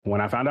When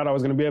I found out I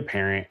was going to be a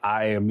parent,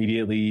 I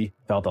immediately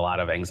felt a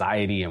lot of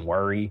anxiety and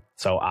worry.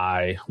 So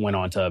I went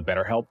on to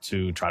BetterHelp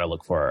to try to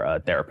look for a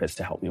therapist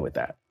to help me with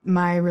that.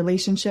 My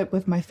relationship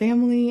with my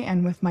family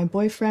and with my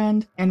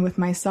boyfriend and with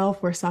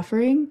myself were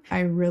suffering. I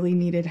really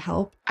needed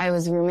help. I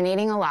was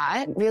ruminating a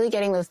lot. Really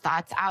getting those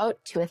thoughts out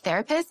to a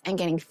therapist and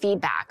getting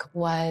feedback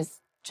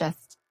was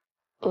just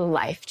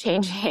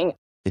life-changing.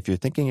 If you're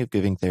thinking of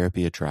giving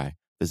therapy a try,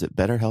 visit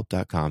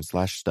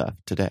betterhelp.com/stuff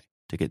today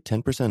to get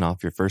 10%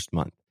 off your first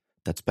month.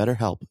 That's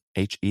BetterHelp,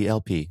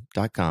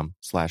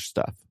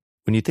 HELP.com/stuff.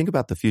 When you think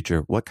about the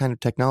future, what kind of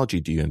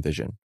technology do you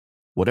envision?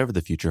 Whatever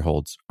the future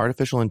holds,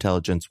 artificial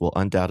intelligence will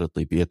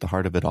undoubtedly be at the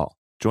heart of it all.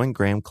 Join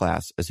Graham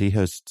Class as he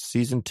hosts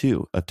Season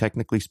 2 of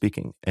Technically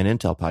Speaking, an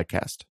Intel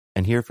podcast,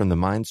 and hear from the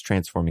minds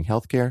transforming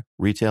healthcare,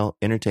 retail,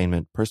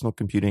 entertainment, personal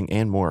computing,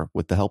 and more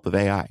with the help of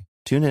AI.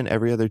 Tune in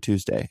every other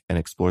Tuesday and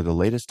explore the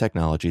latest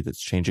technology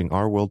that's changing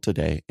our world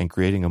today and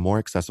creating a more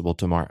accessible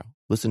tomorrow.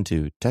 Listen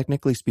to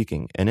Technically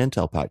Speaking, an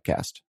Intel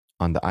podcast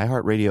on the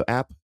iHeartRadio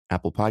app,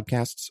 Apple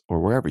Podcasts, or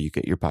wherever you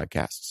get your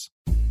podcasts.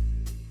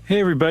 Hey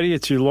everybody,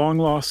 it's your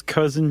long-lost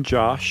cousin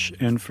Josh,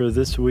 and for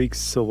this week's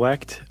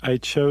Select, I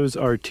chose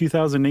our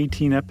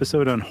 2018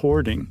 episode on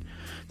hoarding.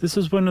 This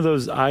was one of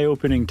those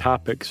eye-opening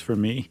topics for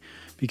me,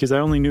 because I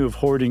only knew of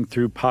hoarding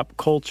through pop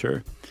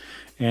culture,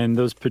 and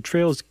those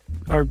portrayals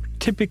are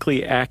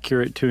typically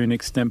accurate to an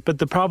extent, but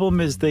the problem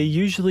is they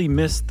usually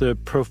miss the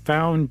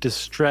profound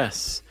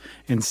distress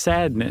and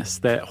sadness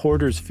that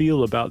hoarders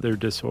feel about their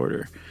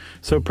disorder.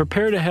 So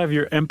prepare to have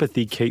your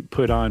empathy cape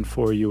put on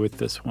for you with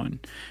this one,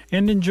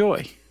 and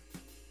enjoy.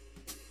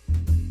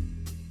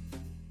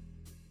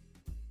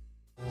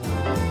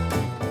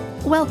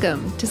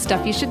 Welcome to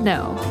Stuff You Should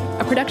Know,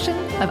 a production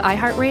of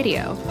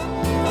iHeartRadio.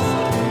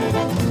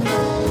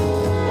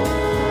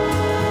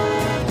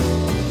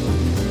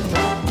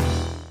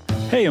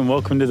 Hey, and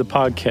welcome to the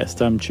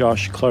podcast. I'm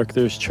Josh Clark.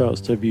 There's Charles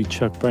W.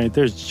 Chuck Bryant.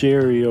 There's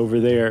Jerry over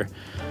there.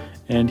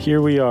 And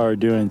here we are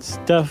doing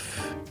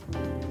Stuff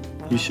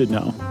You Should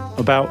Know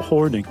about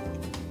hoarding.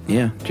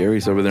 Yeah,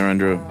 Jerry's over there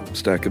under a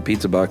stack of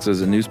pizza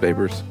boxes and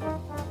newspapers.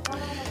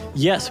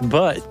 Yes,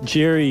 but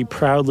Jerry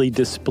proudly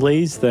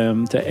displays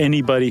them to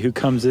anybody who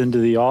comes into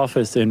the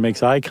office and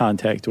makes eye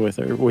contact with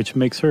her, which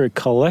makes her a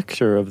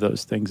collector of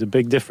those things, a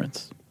big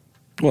difference.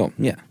 Well,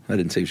 yeah, I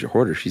didn't say she's a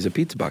hoarder. She's a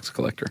pizza box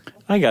collector.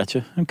 I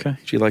gotcha. Okay.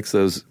 She likes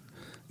those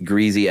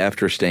greasy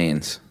after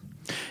stains.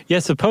 Yeah,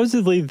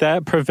 supposedly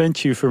that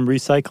prevents you from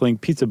recycling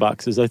pizza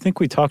boxes. I think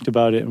we talked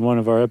about it in one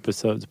of our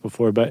episodes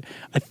before, but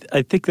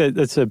I think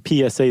that's a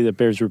PSA that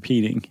bears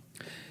repeating.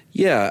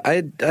 Yeah,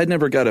 I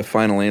never got a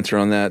final answer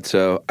on that,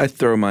 so I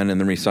throw mine in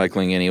the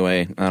recycling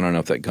anyway. I don't know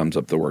if that comes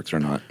up the works or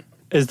not.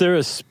 Is there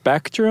a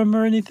spectrum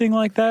or anything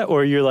like that?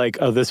 Or you're like,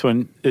 oh, this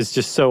one is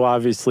just so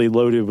obviously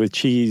loaded with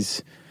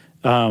cheese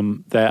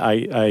that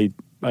I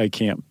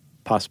can't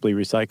possibly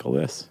recycle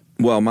this?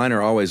 Well, mine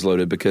are always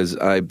loaded because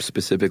I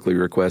specifically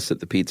request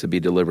that the pizza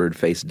be delivered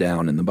face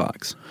down in the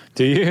box.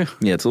 Do you?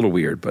 Yeah, it's a little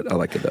weird, but I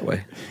like it that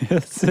way.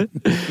 It's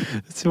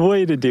a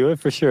way to do it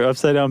for sure.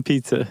 Upside down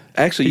pizza.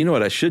 Actually, you know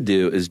what I should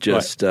do is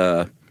just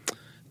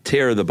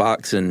tear the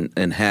box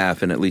in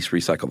half and at least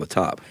recycle the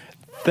top.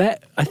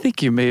 That I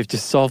think you may have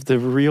just solved the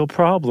real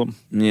problem.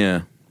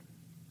 Yeah.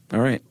 All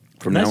right.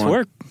 From nice now on.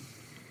 work.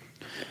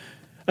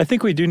 I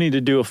think we do need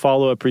to do a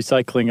follow-up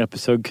recycling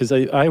episode because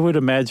I would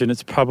imagine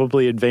it's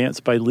probably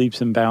advanced by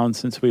leaps and bounds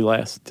since we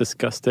last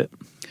discussed it.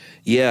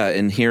 Yeah,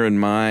 and here in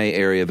my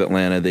area of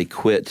Atlanta, they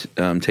quit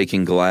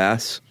taking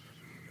glass.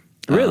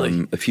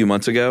 Really? A few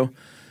months ago.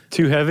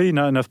 Too heavy?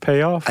 Not enough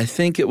payoff? I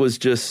think it was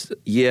just,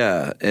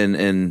 or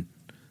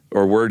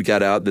word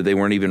got out that they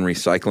weren't even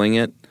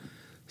recycling it.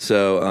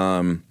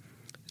 So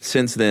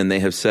since then,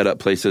 they have set up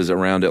places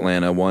around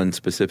Atlanta, one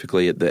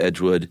specifically at the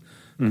Edgewood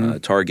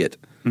Target.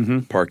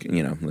 Park,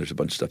 there's a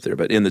bunch of stuff there,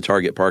 but in the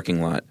Target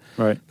parking lot,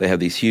 right, they have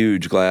these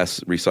huge glass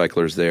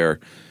recyclers there,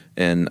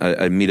 and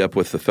I meet up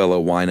with the fellow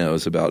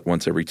winos about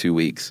once every 2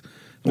 weeks.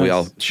 Nice. We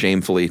all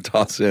shamefully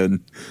toss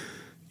in,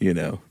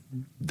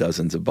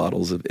 dozens of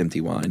bottles of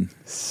empty wine.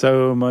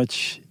 So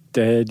much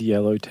dead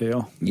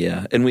yellowtail.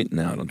 Yeah, and I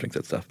don't drink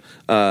that stuff.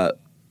 But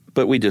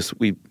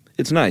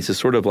it's nice. It's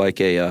sort of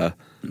like a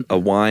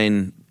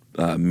wine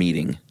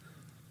meeting.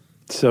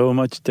 So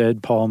much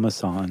dead Paul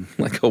Masson.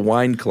 Like a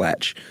wine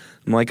clatch.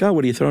 I'm like, oh,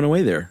 what are you throwing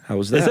away there? How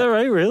was that? Is that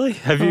right, really?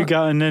 Have you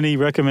gotten any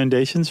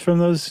recommendations from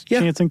those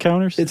chance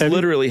encounters? It's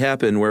literally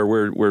happened where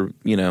we're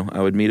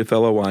I would meet a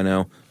fellow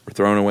wino, we're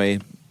throwing away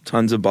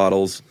tons of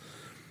bottles,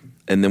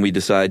 and then we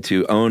decide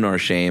to own our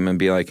shame and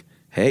be like,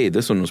 hey,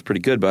 this one was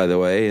pretty good, by the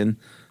way, and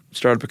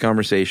start up a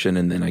conversation,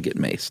 and then I get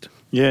maced.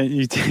 Yeah,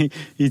 you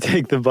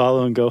take the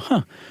bottle and go,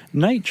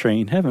 Night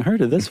Train, haven't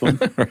heard of this one.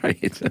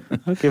 Right.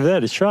 I'll give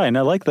that a try, and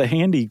I like the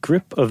handy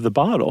grip of the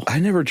bottle.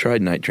 I never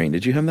tried Night Train.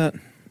 Did you have that?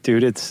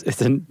 Dude,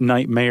 it's a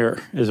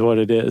nightmare is what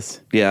it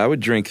is. Yeah, I would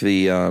drink the...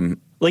 you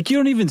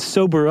don't even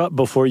sober up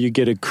before you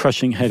get a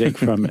crushing headache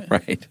from it.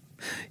 Right.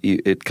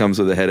 It comes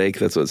with a headache.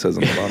 That's what it says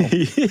on the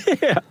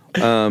bottle.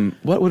 Yeah.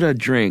 What would I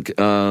drink?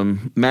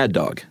 Mad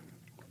Dog.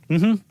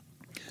 Mm-hmm.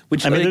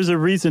 Which, I mean, like, there's a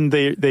reason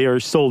they are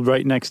sold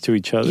right next to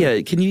each other.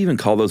 yeah, can you even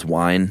call those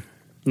wine?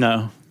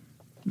 No.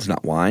 It's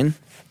not wine.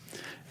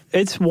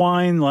 It's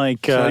wine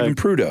like... It's not even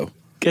Prudo.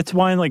 It's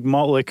wine like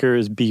malt liquor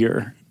is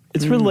beer.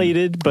 It's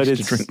related, but I it's...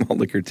 used to drink malt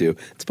liquor, too.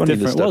 It's funny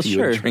the different. stuff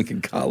you would drink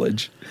in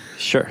college.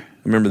 Sure.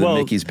 Remember the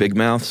Mickey's Big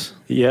Mouths?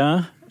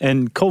 Yeah.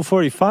 And Colt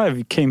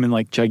 45 came in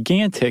like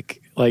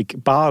gigantic like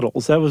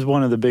bottles. That was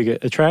one of the big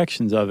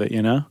attractions of it,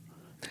 you know?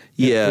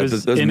 Yeah, it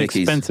was those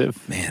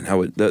inexpensive. Mickey's.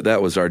 Man,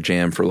 that was our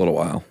jam for a little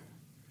while.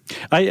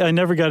 I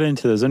never got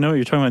into those. I know what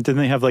you're talking about. Didn't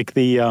they have like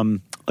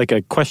the like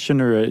a question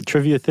or a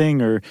trivia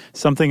thing or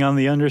something on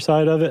the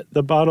underside of it?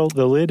 The bottle,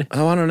 the lid?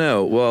 Oh, I don't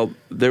know. Well,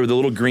 they were the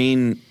little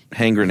green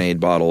hand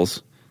grenade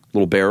bottles,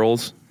 little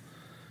barrels.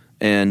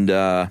 And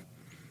I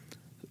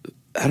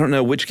don't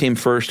know which came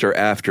first or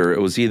after.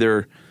 It was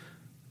either,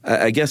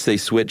 I guess they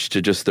switched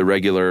to just the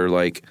regular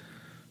like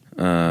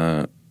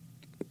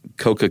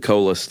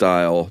Coca-Cola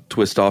style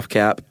twist-off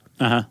cap,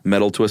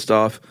 metal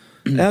twist-off.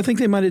 I think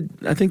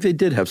they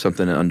did have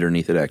something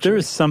underneath it, actually. There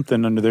was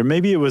something under there.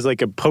 Maybe it was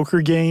like a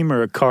poker game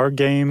or a card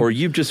game. Or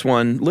you've just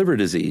won liver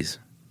disease.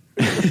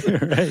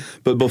 Right.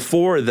 But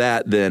before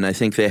that, then, I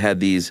think they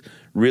had these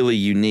really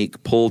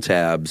unique pull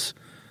tabs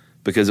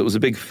because it was a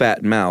big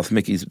fat mouth.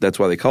 That's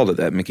why they called it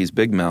that, Mickey's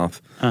Big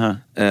Mouth.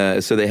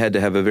 So they had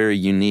to have a very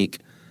unique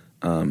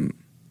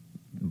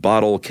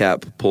bottle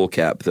cap, pull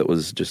cap that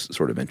was just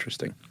sort of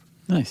interesting.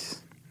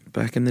 Nice.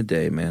 Back in the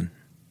day, man.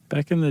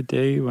 Back in the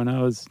day when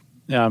I was...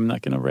 Yeah, I'm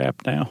not going to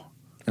rap now.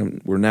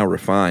 And we're now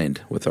refined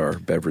with our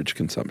beverage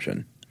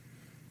consumption.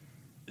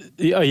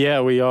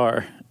 Yeah, we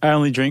are. I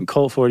only drink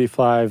Colt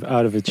 45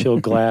 out of a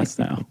chilled glass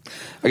now.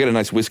 I got a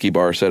nice whiskey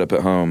bar set up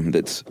at home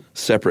that's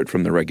separate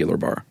from the regular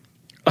bar.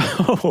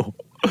 Oh,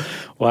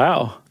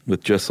 wow.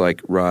 With just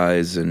like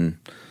ryes and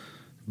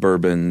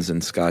bourbons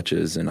and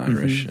scotches and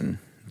Irish. And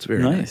it's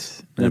very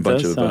nice. And a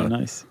bunch of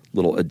nice.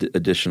 Little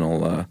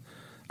additional...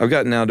 I've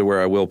gotten now to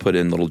where I will put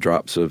in little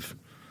drops of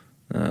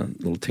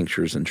little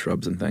tinctures and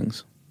shrubs and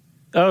things.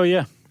 Oh,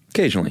 yeah.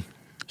 Occasionally.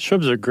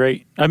 Shrubs are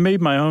great. I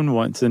made my own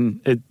once,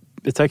 and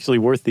it's actually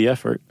worth the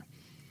effort.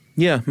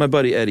 Yeah, my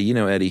buddy Eddie, you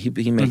know Eddie,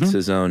 he makes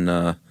his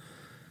own,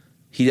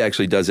 he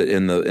actually does it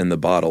in the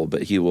bottle,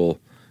 but he'll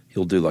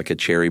do like a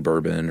cherry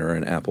bourbon or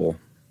an apple.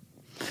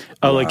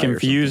 Oh, like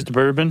infused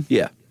bourbon?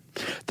 Yeah.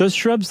 Those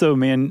shrubs, though,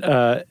 man,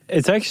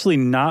 it's actually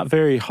not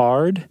very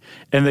hard,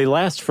 and they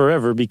last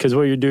forever because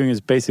what you're doing is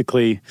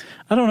basically,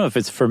 I don't know if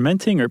it's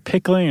fermenting or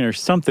pickling or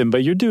something,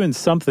 but you're doing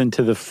something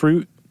to the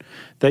fruit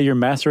that you're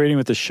macerating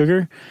with the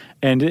sugar,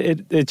 and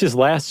it just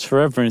lasts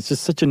forever, and it's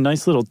just such a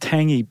nice little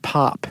tangy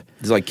pop.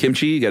 It's like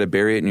kimchi, you got to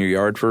bury it in your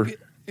yard for...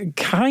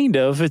 Kind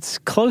of. It's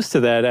close to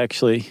that,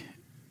 actually.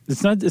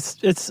 It's not.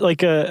 It's like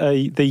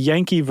the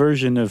Yankee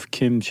version of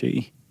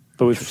kimchi,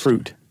 but with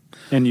fruit,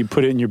 and you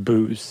put it in your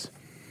booze.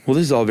 Well,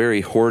 this is all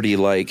very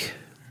hoardy-like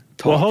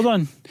talk. Well, hold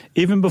on.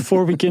 Even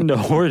before we get into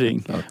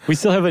hoarding, we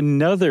still have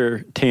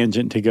another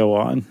tangent to go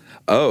on.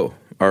 Oh,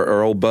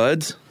 our old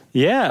buds?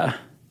 Yeah.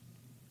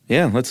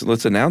 Yeah,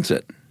 let's announce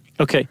it.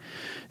 Okay.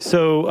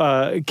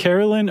 So,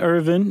 Carolyn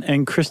Irvin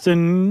and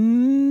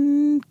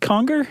Kristen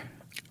Conger?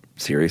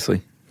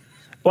 Seriously?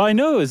 Well, I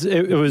know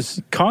it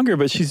was Conger,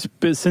 but she's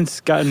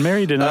since gotten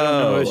married, and I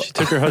don't know if she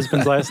took her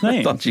husband's last name.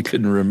 I thought you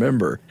couldn't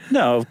remember.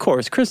 No, of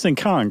course. Kristen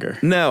Conger.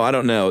 No, I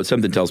don't know.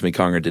 Something tells me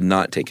Conger did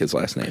not take his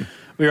last name.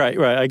 Right.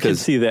 I can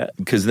see that.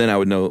 Because then I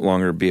would no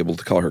longer be able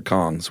to call her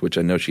Kongs, which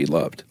I know she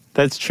loved.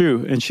 That's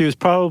true. And she was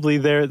probably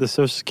there at the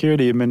Social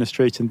Security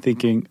Administration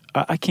thinking,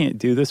 I can't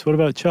do this. What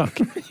about Chuck?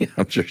 Yeah,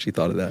 I'm sure she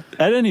thought of that.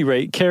 At any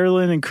rate,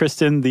 Carolyn and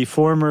Kristen, the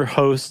former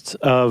hosts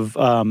of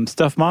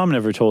Stuff Mom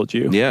Never Told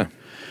You. Yeah.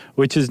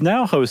 Which is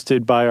now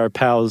hosted by our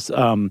pals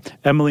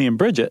Emily and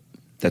Bridget.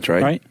 That's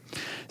right. Right?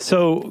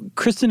 So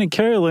Kristen and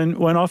Carolyn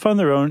went off on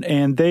their own,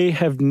 and they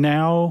have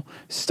now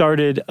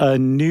started a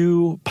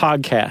new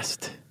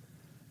podcast.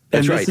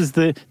 That's and right.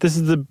 This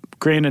is the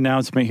grand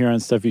announcement here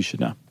on Stuff You Should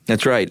Know.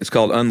 That's right. It's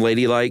called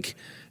Unladylike,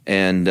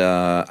 and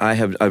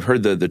I've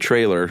heard the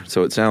trailer,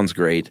 so it sounds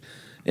great.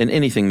 And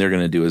anything they're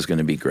going to do is going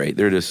to be great.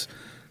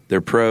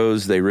 They're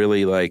pros. They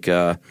really like.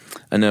 I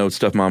know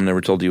Stuff Mom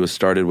Never Told You was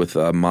started with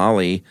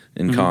Molly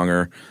and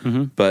Conger,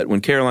 but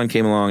when Caroline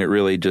came along, it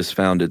really just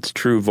found its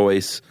true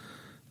voice.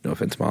 No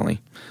offense, Molly.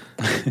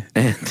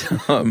 And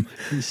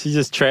she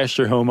just trashed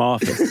her home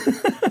office.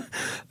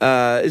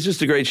 It's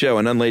just a great show,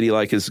 and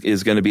Unladylike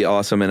is going to be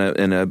awesome,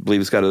 and I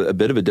believe it's got a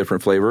bit of a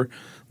different flavor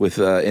with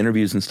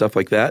interviews and stuff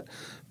like that.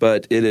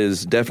 But it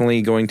is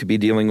definitely going to be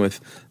dealing with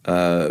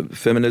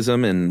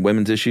feminism and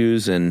women's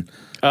issues and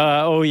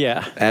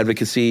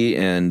advocacy.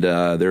 And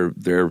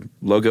their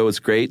logo is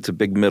great. It's a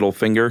big middle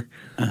finger,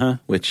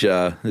 which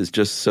is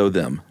just so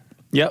them.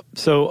 Yep.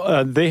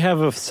 So they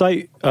have a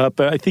site up.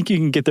 I think you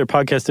can get their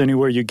podcast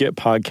anywhere you get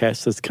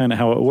podcasts. That's kind of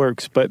how it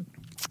works. But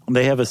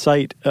they have a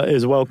site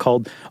as well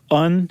called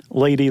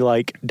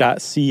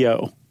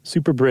unladylike.co.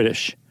 Super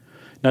British.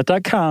 Not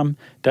 .com,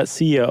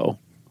 .co.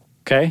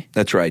 Okay?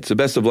 That's right. So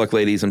best of luck,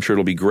 ladies. I'm sure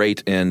it'll be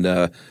great. And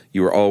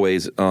you are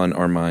always on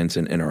our minds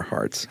and in our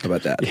hearts. How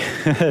about that?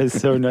 It's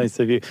so nice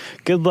of you.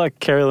 Good luck,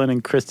 Carolyn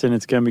and Kristen.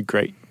 It's going to be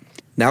great.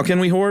 Now can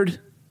we hoard?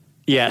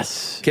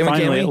 Yes. Can we,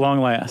 finally, can we? at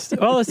long last.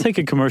 Well, let's take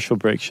a commercial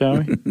break, shall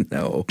we?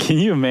 No. Can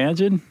you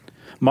imagine?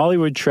 Molly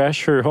would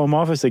trash her home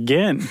office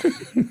again.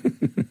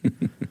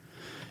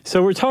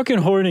 So we're talking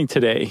hoarding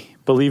today,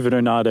 believe it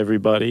or not,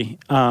 everybody.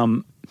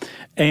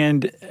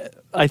 And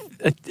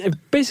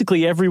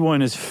basically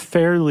everyone is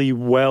fairly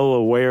well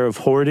aware of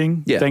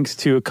hoarding, thanks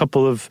to a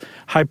couple of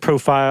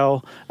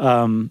high-profile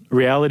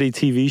reality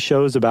TV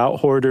shows about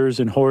hoarders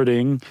and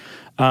hoarding.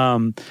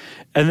 And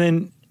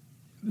then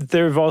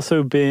there have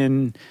also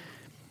been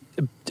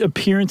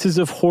appearances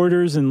of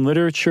hoarders in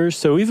literature.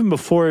 So even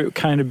before it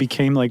kind of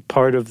became like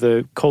part of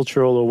the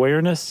cultural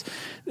awareness,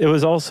 it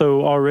was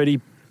also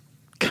already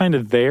kind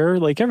of there.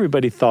 Like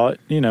everybody thought,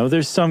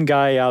 there's some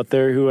guy out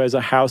there who has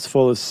a house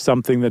full of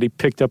something that he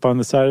picked up on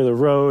the side of the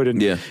road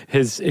and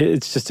it's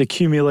just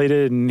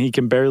accumulated and he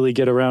can barely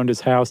get around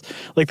his house.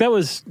 Like that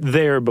was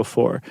there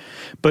before.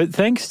 But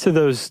thanks to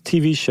those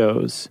TV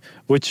shows,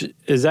 which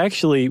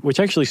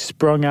actually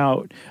sprung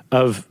out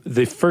of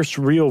the first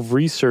real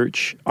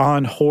research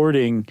on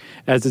hoarding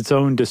as its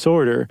own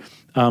disorder,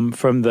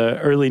 from the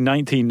early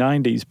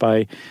 1990s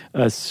by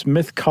a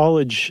Smith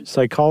College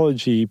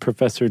psychology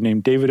professor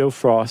named David O.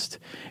 Frost,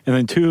 and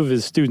then two of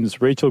his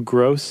students, Rachel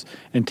Gross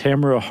and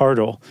Tamara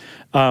Hartle.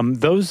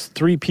 Those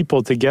three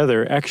people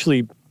together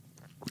actually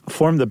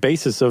formed the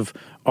basis of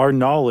our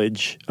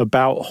knowledge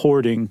about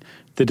hoarding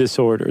the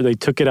disorder. They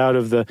took it out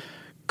of the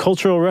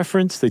cultural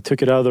reference, they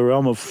took it out of the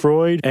realm of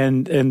Freud,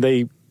 and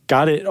they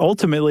got it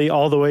ultimately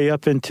all the way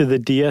up into the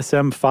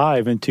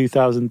DSM-5 in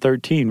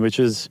 2013, which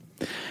is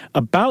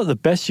about the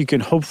best you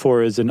can hope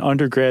for as an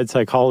undergrad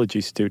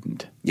psychology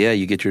student. Yeah,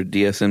 you get your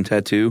DSM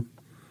tattoo.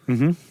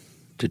 Mm-hmm.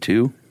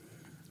 Tattoo.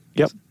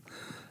 Yep.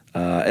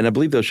 And I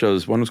believe those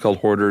shows, one was called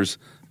Hoarders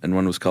and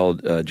one was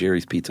called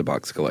Jerry's Pizza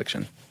Box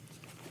Collection.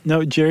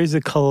 No, Jerry's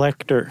a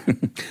collector.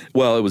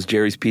 Well, it was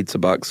Jerry's Pizza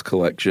Box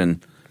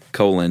Collection,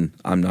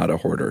 I'm not a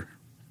hoarder.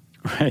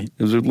 Right.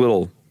 It was a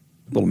little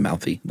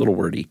mouthy, little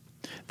wordy.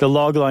 The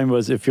log line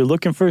was, if you're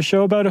looking for a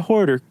show about a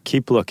hoarder,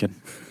 keep looking.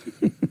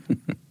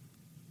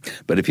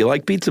 But if you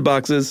like pizza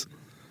boxes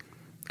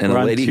and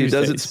a lady who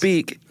doesn't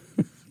speak.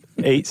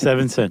 8,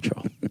 7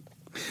 Central.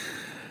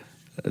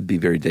 It'd be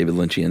very David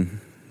Lynchian.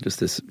 Just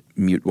this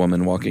mute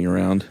woman walking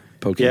around,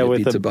 poking at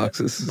pizza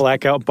boxes.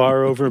 Blackout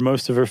bar over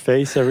most of her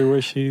face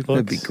everywhere she looks.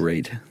 That'd be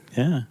great.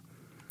 Yeah.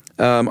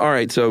 All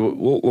right, so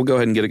we'll go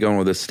ahead and get it going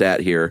with a stat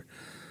here.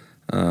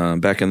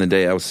 Back in the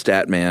day, I was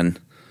stat man.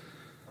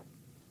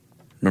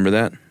 Remember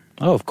that?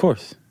 Oh, of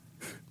course.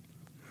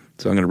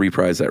 So I'm going to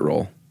reprise that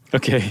role.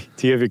 Okay.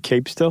 Do you have your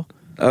cape still?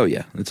 Oh,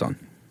 yeah. It's on.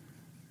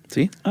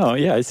 See? Oh,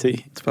 yeah, I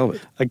see. It's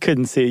velvet. I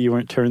couldn't see it. You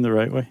weren't turned the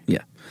right way.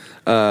 Yeah.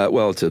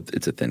 Well, it's a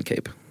thin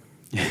cape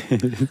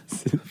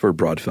for a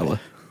broad fella.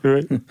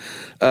 Right.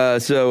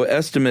 So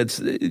estimates,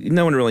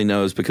 no one really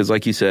knows because,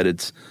 like you said,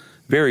 it's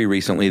very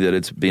recently that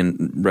it's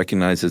been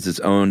recognized as its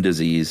own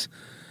disease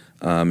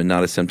and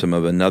not a symptom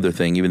of another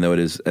thing, even though it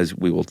is, as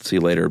we will see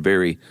later,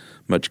 very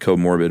much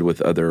comorbid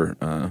with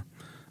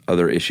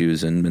other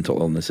issues and mental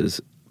illnesses.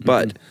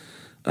 But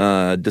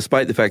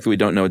despite the fact that we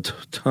don't know a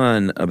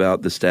ton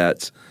about the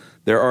stats,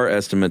 there are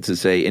estimates that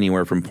say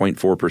anywhere from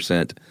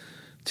 0.4%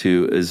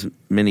 to as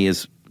many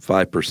as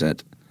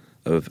 5%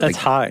 of. That's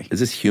high. Is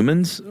this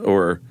humans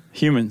or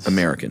humans?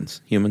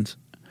 Americans? Humans?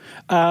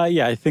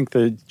 Yeah, I think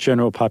the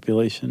general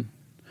population.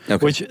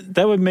 Okay. Which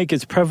that would make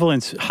its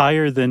prevalence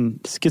higher than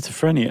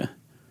schizophrenia.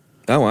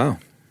 Oh, wow.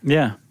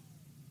 Yeah.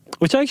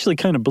 Which I actually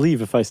kind of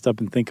believe if I stop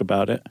and think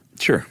about it.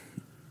 Sure.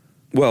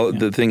 Well,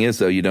 the thing is,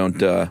 though, you don't.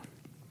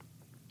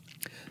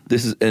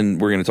 This is, and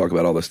we're going to talk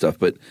about all this stuff,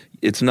 but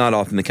it's not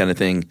often the kind of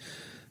thing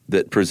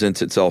that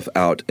presents itself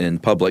out in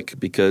public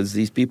because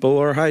these people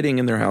are hiding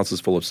in their houses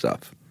full of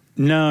stuff.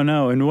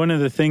 No. And one of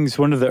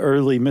the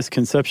early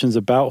misconceptions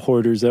about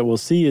hoarders that we'll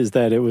see is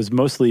that it was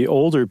mostly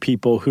older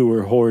people who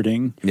were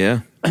hoarding.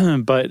 Yeah.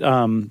 But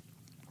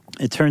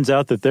it turns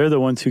out that they're the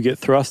ones who get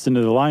thrust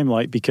into the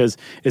limelight because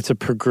it's a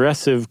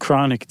progressive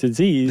chronic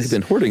disease.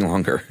 They've been hoarding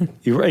longer.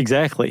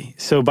 Exactly.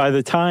 So by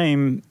the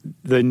time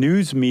the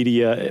news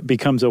media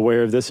becomes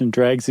aware of this and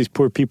drags these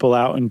poor people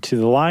out into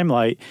the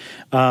limelight,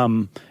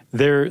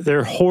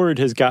 their hoard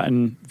has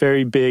gotten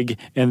very big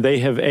and they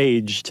have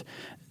aged.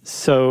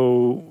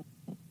 So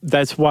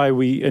that's why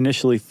we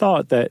initially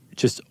thought that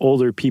just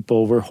older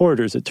people were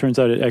hoarders. It turns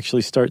out it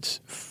actually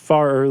starts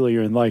far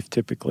earlier in life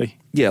typically.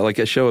 Yeah, like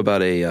a show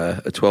about a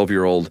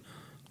 12-year-old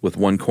with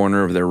one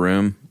corner of their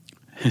room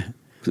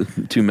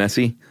too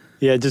messy.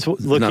 Yeah, just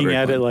looking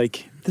at it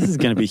like, this is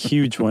going to be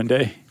huge one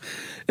day.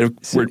 And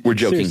we're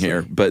joking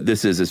here, but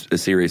this is a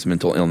serious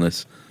mental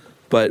illness.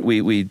 But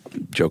we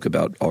joke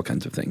about all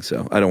kinds of things,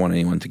 so I don't want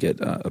anyone to get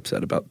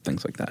upset about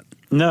things like that.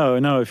 No,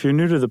 if you're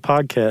new to the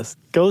podcast,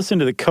 go listen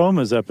to the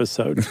Comas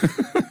episode.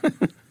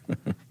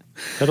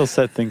 That'll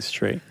set things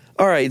straight.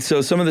 All right, so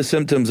some of the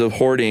symptoms of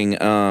hoarding,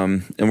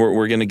 and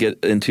we're going to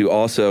get into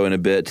also in a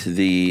bit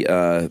the,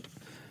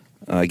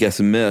 I guess,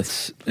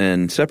 myths,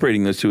 and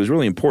separating those two is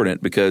really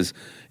important because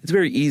it's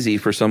very easy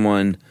for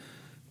someone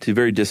to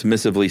very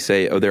dismissively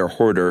say, oh, they're a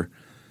hoarder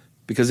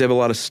because they have a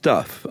lot of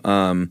stuff.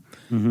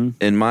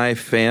 In my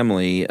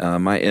family,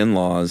 my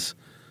in-laws,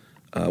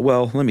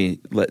 well, let me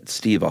let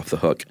Steve off the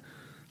hook.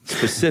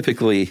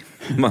 Specifically,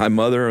 my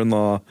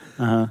mother-in-law,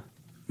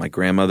 my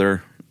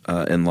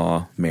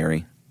grandmother-in-law,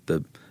 Mary,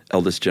 the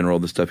eldest general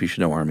of the Stuff You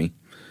Should Know Army,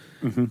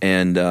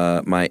 and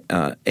my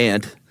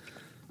aunt,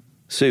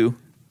 Sue,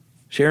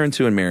 Sharon,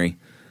 Sue, and Mary,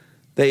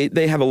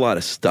 they have a lot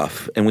of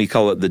stuff, and we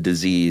call it the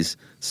disease,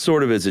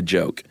 sort of as a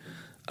joke.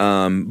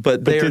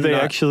 But do they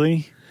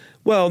actually?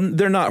 Well,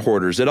 they're not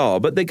hoarders at all,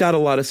 but they got a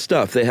lot of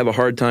stuff. They have a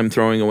hard time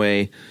throwing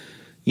away,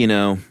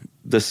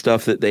 the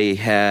stuff that they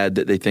had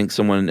that they think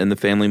someone in the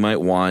family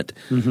might want.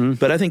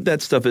 But I think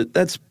that stuff,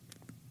 that's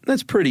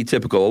pretty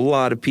typical. A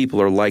lot of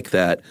people are like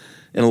that.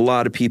 And a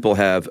lot of people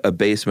have a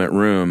basement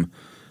room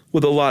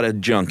with a lot of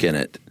junk in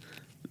it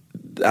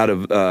out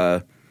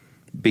of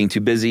being too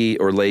busy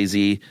or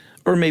lazy,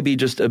 or maybe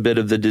just a bit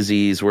of the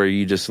disease where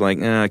you just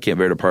like, I can't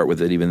bear to part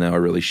with it even though I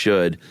really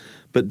should.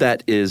 But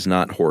that is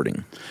not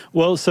hoarding.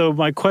 Well, so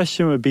my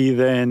question would be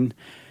then,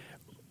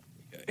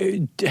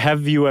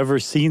 have you ever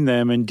seen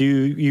them and do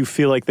you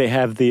feel like they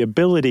have the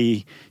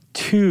ability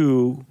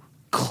to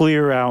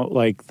clear out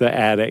like the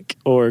attic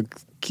or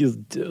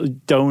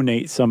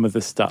donate some of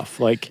the stuff?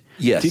 Like,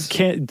 yes,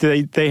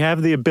 they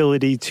have the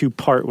ability to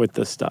part with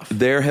the stuff.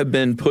 There have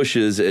been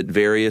pushes at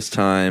various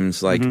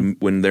times, like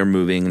when they're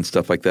moving and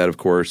stuff like that. Of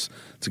course,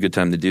 it's a good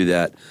time to do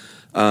that.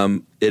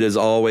 It is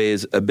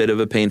always a bit of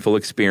a painful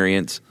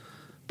experience,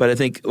 but I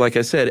think, like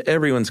I said,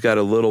 everyone's got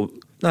a little.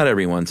 Not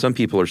everyone. Some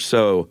people are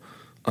so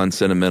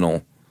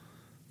unsentimental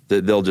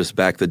that they'll just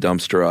back the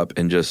dumpster up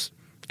and just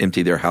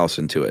empty their house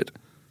into it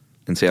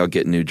and say, "I'll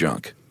get new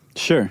junk."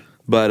 Sure.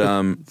 But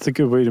it's a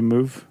good way to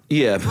move.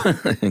 Yeah,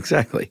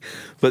 exactly.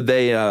 But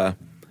it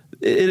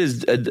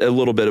is a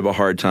little bit of a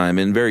hard time.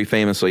 And very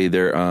famously,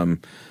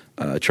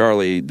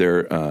 Charlie,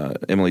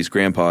 Emily's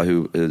grandpa,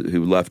 who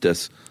left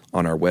us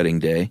on our wedding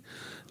day,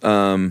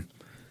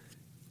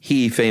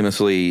 he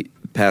famously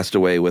passed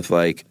away with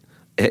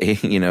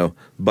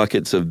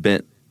buckets of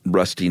bent,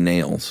 rusty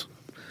nails.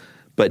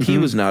 But he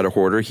was not a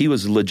hoarder. He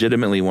was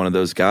legitimately one of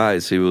those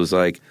guys who was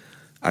like,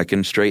 I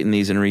can straighten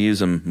these and reuse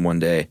them one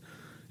day.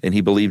 And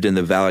he believed in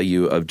the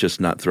value of just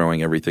not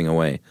throwing everything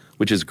away,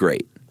 which is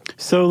great.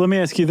 So let me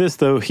ask you this,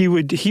 though. He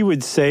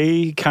would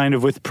say kind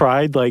of with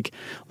pride, like,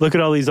 look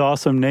at all these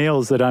awesome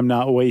nails that I'm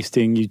not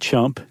wasting, you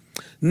chump.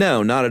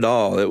 No, not at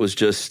all. It was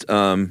just...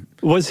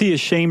 was he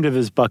ashamed of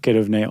his bucket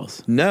of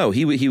nails? No,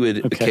 he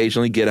would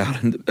occasionally get out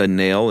a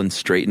nail and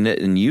straighten it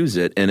and use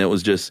it. And it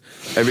was just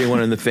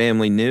everyone in the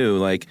family knew,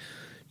 like,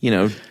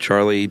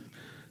 Charlie...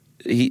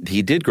 He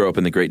did grow up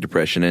in the Great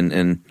Depression,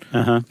 and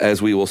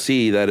as we will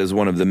see, that is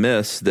one of the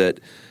myths that,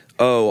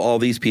 all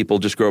these people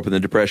just grow up in the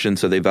Depression,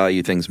 so they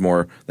value things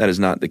more. That is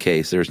not the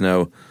case. There's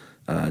no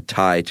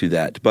tie to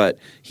that. But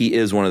he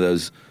is one of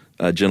those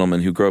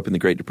gentlemen who grew up in the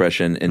Great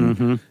Depression,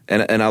 and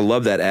I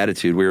love that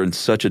attitude. We're in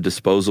such a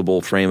disposable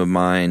frame of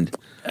mind.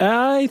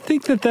 I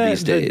think that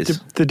these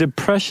days. The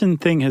Depression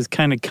thing has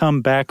kind of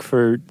come back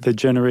for the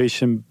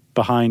generation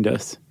behind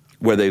us,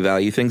 where they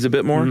value things a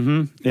bit more.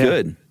 Yeah.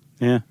 Good,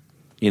 yeah.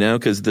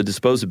 Because the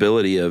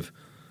disposability of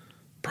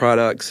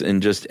products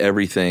and just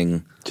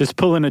everything. Just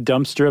pulling a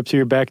dumpster up to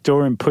your back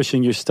door and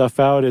pushing your stuff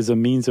out as a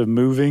means of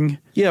moving.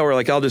 Yeah, or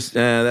like, I'll just,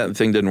 that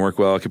thing didn't work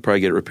well. I could probably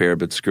get it repaired,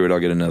 but screw it, I'll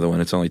get another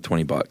one. It's only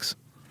 $20.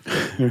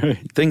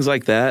 Right. Things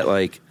like that,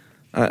 like,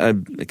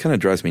 it kind of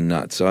drives me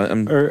nuts. So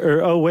I'm.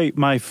 Oh wait,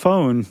 my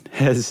phone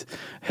has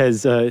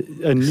a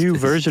new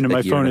version of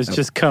my phone has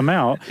just come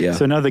out. Yeah.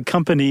 So now the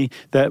company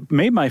that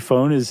made my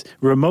phone is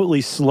remotely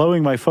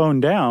slowing my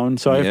phone down.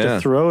 So I have to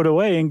throw it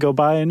away and go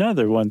buy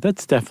another one.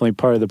 That's definitely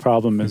part of the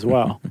problem as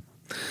well.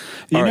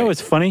 You know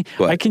what's funny?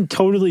 What? I can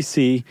totally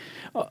see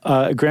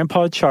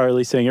Grandpa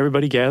Charlie saying,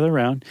 "Everybody gather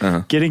around,"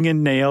 getting a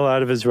nail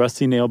out of his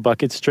rusty nail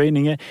bucket,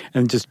 straightening it,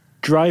 and just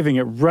driving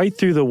it right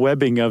through the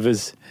webbing of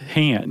his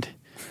hand.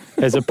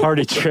 As a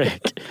party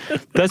trick.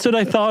 That's what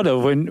I thought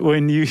of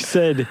when you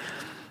said,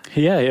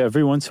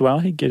 every once in a while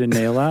he'd get a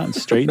nail out and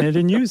straighten it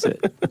and use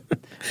it.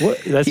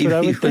 That's what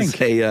I would think.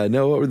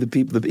 No, what were the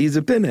people? He's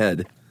a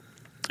pinhead.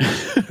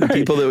 The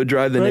people that would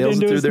drive the nails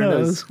through their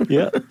nose.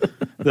 Yeah.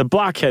 The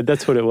blockhead,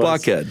 that's what it was.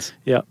 Blockheads.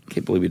 Yeah.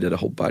 Can't believe we did a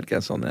whole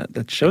podcast on that.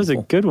 That's shameful. That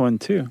was a good one,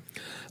 too.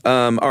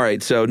 All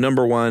right, so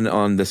number one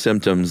on the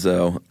symptoms,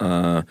 though,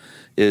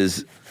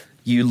 is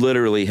you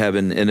literally have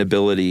an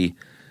inability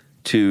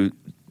to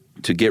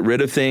get rid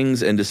of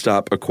things and to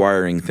stop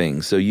acquiring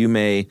things. So you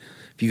may,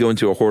 if you go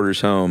into a hoarder's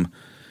home,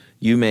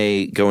 you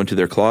may go into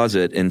their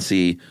closet and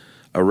see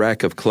a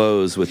rack of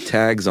clothes with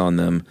tags on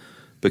them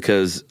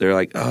because they're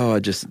like,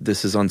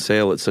 this is on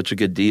sale. It's such a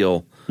good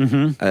deal.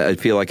 I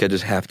feel like I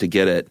just have to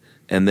get it.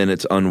 And then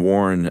it's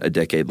unworn a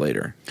decade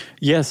later.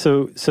 Yeah,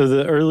 so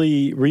the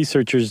early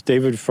researchers,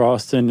 David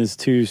Frost and his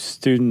two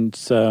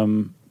students,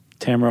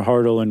 Tamara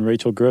Hartle and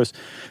Rachel Gross.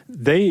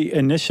 They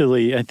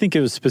initially, I think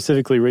it was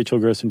specifically Rachel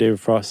Gross and David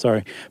Frost,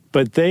 sorry,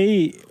 but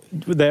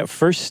that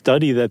first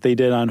study that they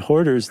did on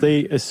hoarders,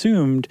 they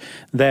assumed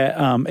that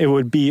it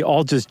would be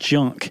all just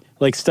junk,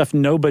 like stuff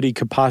nobody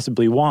could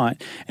possibly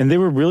want. And they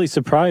were really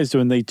surprised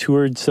when they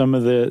toured some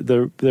of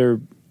their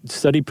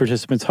study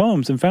participants'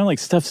 homes and found like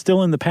stuff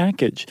still in the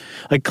package,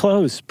 like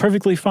clothes,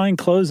 perfectly fine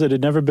clothes that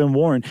had never been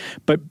worn,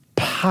 but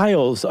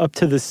piles up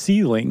to the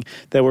ceiling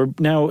that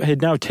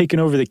had now taken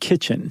over the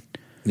kitchen.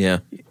 Yeah.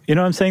 You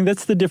know what I'm saying?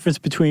 That's the difference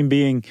between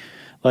being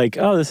like,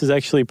 oh, this is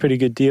actually a pretty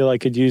good deal, I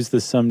could use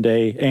this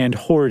someday, and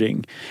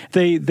hoarding.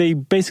 They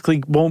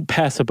basically won't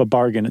pass up a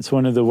bargain. It's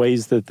one of the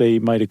ways that they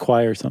might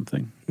acquire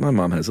something. My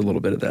mom has a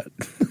little bit of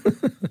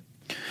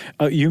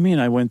that. You mean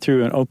I went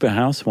through an open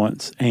house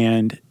once,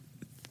 and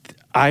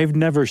I've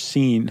never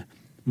seen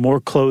more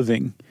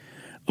clothing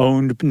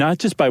owned not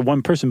just by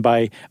one person,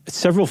 by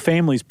several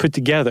families put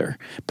together,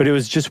 but it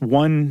was just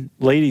one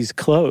lady's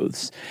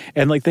clothes.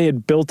 And like they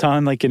had built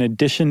on like an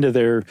addition to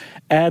their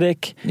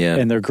attic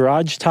and their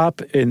garage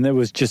top, and it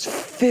was just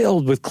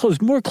filled with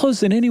clothes, more clothes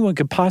than anyone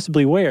could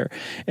possibly wear.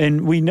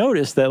 And we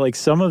noticed that like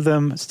some of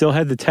them still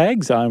had the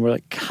tags on. We're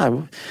like,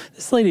 God,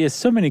 this lady has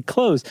so many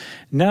clothes.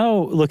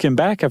 Now looking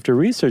back after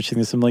researching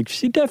this, I'm like,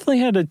 she definitely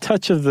had a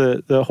touch of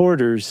the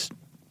hoarders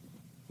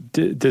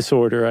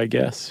disorder, I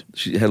guess.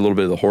 She had a little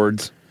bit of the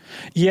hoards.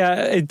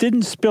 Yeah, it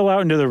didn't spill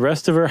out into the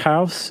rest of her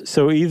house.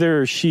 So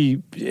either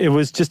it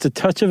was just a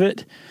touch of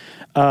it,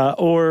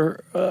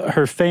 or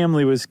her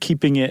family was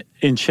keeping it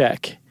in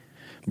check.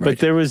 Right. But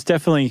there was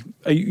definitely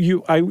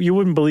you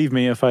wouldn't believe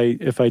me if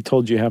I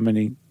told you how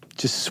many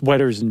just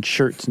sweaters and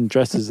shirts and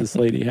dresses this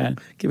lady had.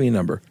 Give me a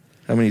number.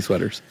 How many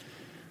sweaters?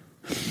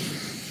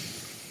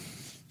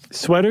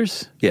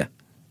 Sweaters? Yeah.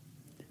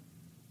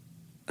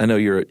 I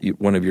know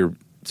one of your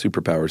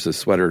superpowers is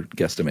sweater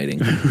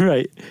guesstimating.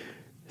 Right.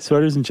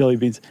 Sweaters and jelly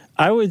beans.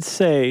 I would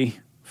say,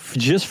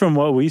 just from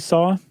what we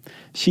saw,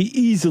 she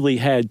easily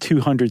had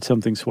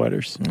 200-something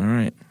sweaters. All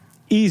right.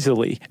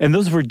 Easily. And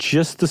those were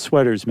just the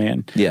sweaters,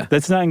 man. Yeah.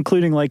 That's not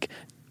including, like,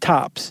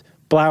 tops,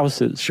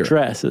 blouses,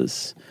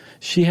 dresses.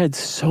 She had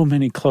so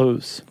many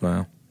clothes.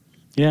 Wow.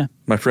 Yeah.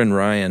 My friend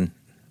Ryan,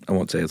 I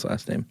won't say his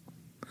last name,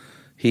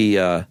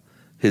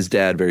 his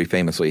dad very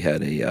famously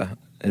had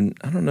and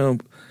I don't know,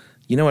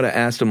 you know what, I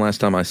asked him last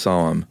time I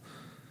saw him,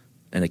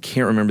 and I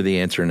can't remember the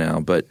answer now,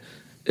 but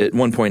at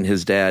one point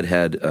his dad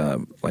had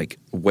like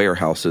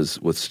warehouses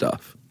with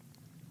stuff.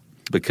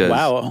 Because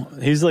wow,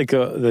 he's like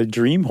the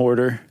dream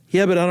hoarder.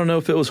 Yeah, but I don't know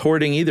if it was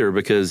hoarding either,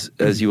 because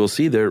as you will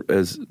see there,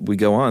 as we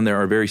go on, there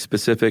are very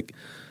specific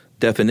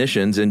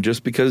definitions, and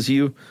just because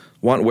you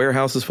want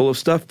warehouses full of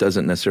stuff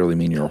doesn't necessarily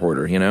mean you're a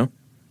hoarder, you know?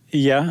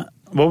 Yeah.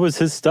 What was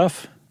his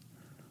stuff?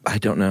 I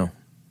don't know.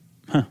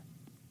 Huh.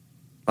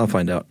 I'll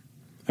find out.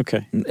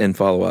 Okay. And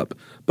follow up.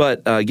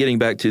 But getting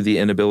back to the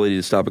inability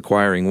to stop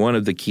acquiring, one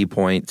of the key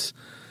points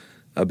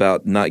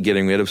about not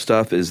getting rid of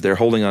stuff is they're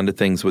holding on to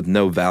things with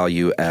no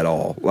value at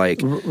all. Like,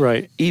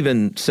 right.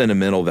 Even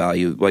sentimental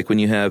value. Like when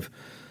you have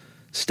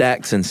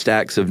stacks and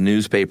stacks of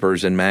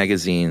newspapers and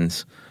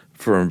magazines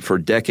for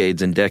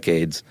decades and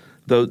decades,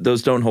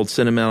 those don't hold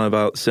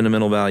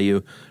sentimental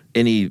value,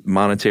 any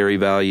monetary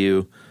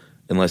value,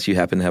 unless you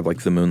happen to have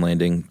like the moon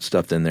landing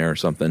stuffed in there or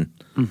something.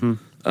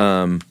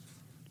 Mm-hmm.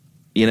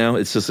 You know,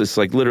 it's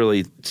like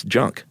literally it's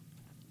junk.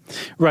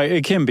 Right,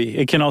 it can be.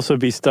 It can also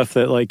be stuff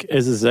that like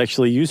is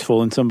actually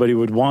useful, and somebody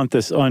would want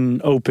this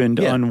unopened,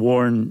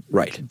 unworn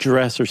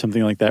dress or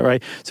something like that,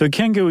 right? So it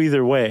can go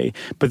either way.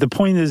 But the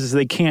point is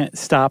they can't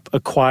stop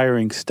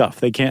acquiring stuff.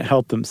 They can't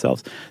help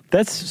themselves.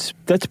 That's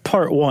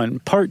part one.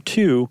 Part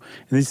two,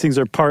 and these things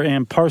are part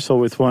and parcel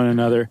with one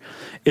another,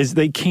 is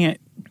they can't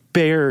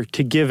bear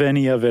to give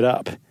any of it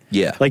up.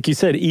 Yeah. Like you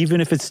said,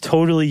 even if it's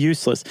totally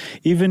useless,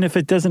 even if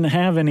it doesn't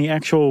have any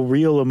actual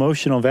real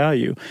emotional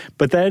value.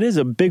 But that is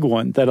a big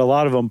one that a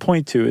lot of them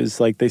point to, is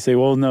like they say,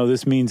 well, no,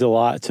 this means a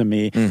lot to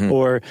me. Mm-hmm.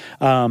 Or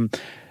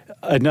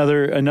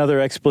another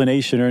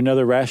explanation or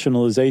another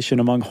rationalization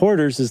among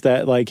hoarders is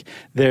that like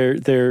they're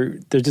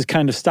just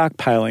kind of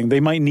stockpiling. They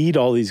might need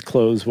all these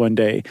clothes one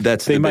day.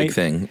 That's the big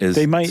thing, is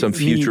some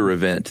future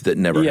event that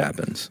never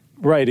happens.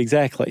 Right,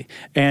 exactly.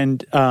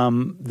 And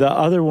the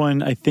other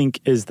one, I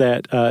think, is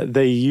that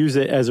they use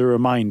it as a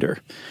reminder.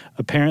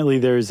 Apparently,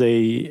 there's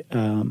a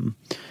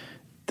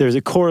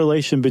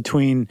correlation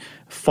between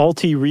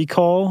faulty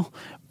recall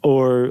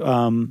or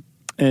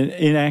an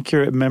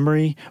inaccurate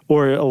memory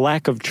or a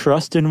lack of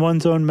trust in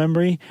one's own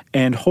memory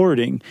and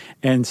hoarding.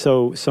 And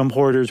so some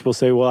hoarders will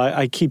say, well,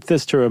 I keep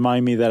this to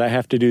remind me that I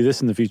have to do this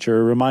in the future,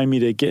 or remind me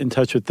to get in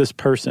touch with this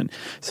person.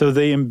 So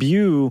they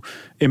imbue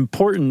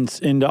importance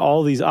into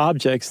all these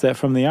objects that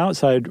from the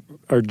outside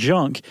are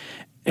junk.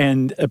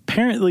 And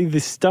apparently the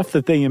stuff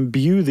that they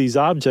imbue these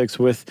objects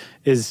with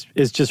is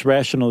just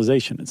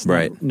rationalization. It's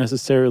not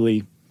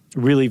necessarily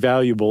really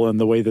valuable in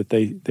the way that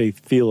they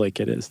feel like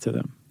it is to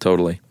them.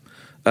 Totally.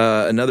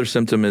 Another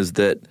symptom is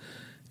that,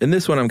 and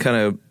this one I'm kind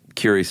of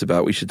curious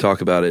about, we should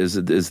talk about it, is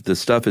the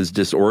stuff is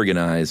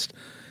disorganized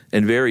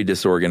and very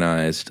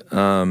disorganized.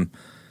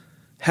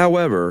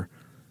 However,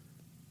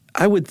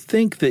 I would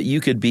think that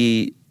you could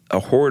be a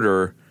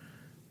hoarder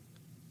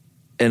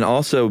and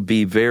also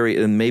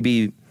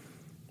maybe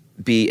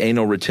be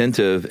anal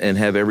retentive and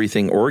have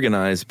everything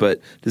organized, but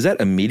does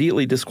that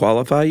immediately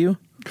disqualify you?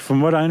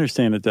 From what I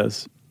understand, it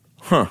does.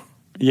 Huh.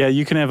 Yeah,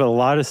 you can have a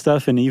lot of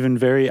stuff and even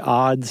very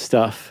odd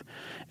stuff.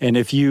 And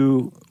if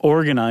you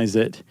organize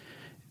it,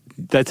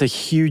 that's a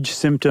huge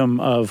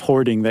symptom of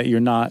hoarding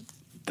that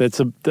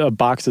that's a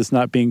box that's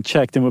not being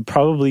checked, and would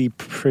probably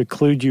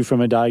preclude you from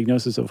a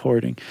diagnosis of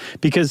hoarding,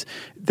 because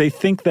they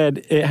think that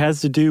it has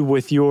to do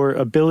with your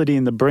ability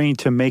in the brain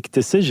to make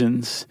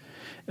decisions.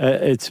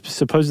 It's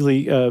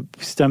supposedly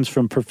stems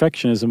from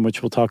perfectionism,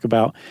 which we'll talk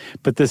about.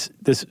 But this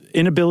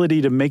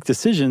inability to make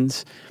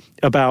decisions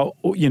about,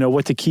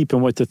 what to keep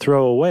and what to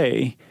throw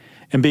away,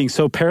 and being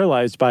so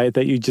paralyzed by it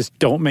that you just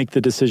don't make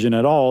the decision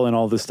at all, and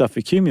all this stuff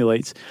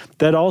accumulates,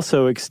 that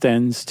also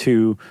extends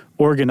to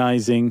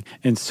organizing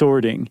and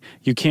sorting.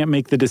 You can't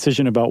make the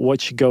decision about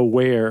what should go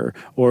where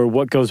or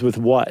what goes with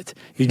what.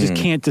 You just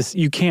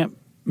can't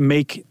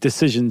make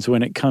decisions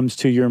when it comes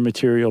to your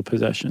material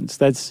possessions.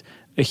 That's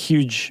a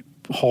huge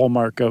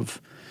hallmark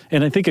of,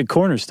 and I think a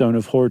cornerstone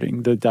of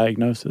hoarding, the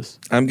diagnosis.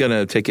 I'm going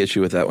to take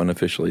issue with that one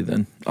officially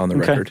then, on the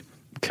record.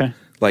 Okay.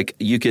 Like,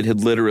 you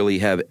could literally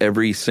have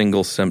every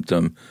single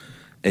symptom,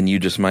 and you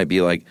just might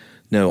be like,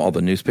 no, all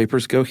the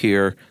newspapers go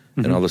here,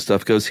 and all the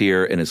stuff goes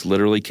here, and it's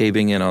literally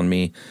caving in on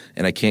me,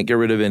 and I can't get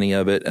rid of any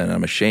of it, and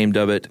I'm ashamed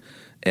of it,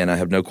 and I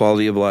have no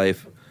quality of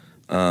life,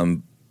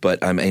 but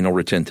I'm anal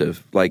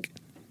retentive. Like,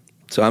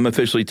 so I'm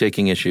officially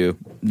taking issue.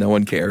 No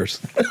one cares.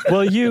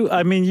 Well, you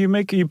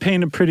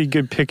paint a pretty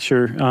good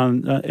picture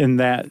in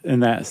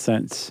that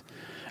sense.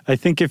 I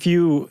think if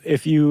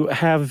you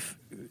have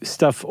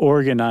stuff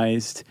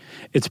organized,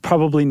 it's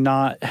probably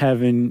not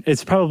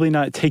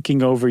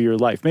taking over your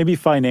life. Maybe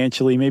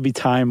financially, maybe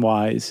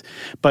time-wise,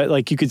 but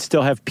like you could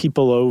still have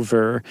people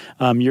over.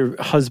 Your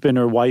husband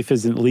or wife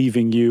isn't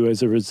leaving you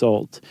as a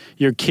result.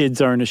 Your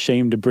kids aren't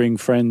ashamed to bring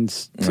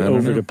friends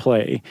over to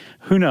play.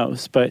 Who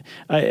knows? But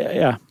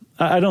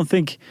I don't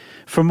think,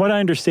 from what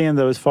I understand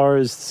though, as far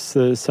as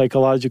the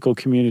psychological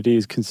community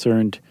is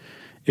concerned,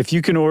 if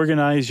you can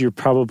organize, you're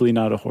probably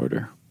not a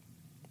hoarder.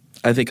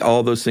 I think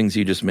all those things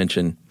you just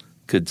mentioned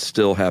could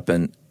still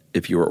happen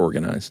if you were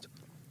organized.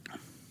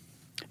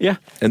 Yeah.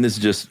 And this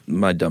is just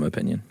my dumb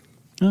opinion.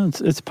 No,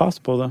 it's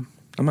possible, though.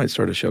 I might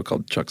start a show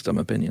called Chuck's Dumb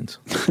Opinions.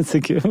 That's a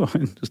good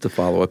one. Just to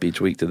follow up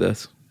each week to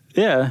this.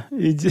 Yeah.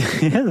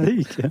 There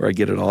you go. Where I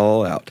get it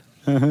all out.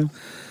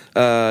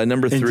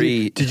 Number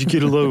 3. Did you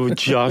get a load of what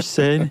Josh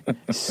said?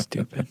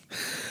 Stupid.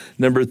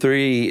 Number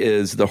 3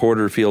 is the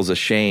hoarder feels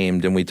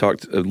ashamed, and we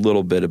talked a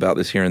little bit about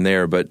this here and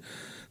there, but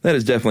that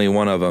is definitely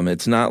one of them.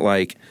 It's not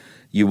like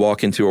you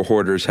walk into a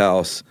hoarder's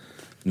house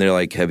and they're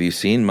like, have you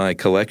seen my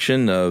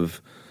collection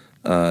of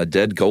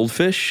dead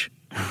goldfish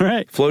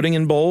floating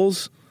in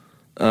bowls?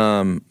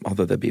 Although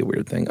that'd be a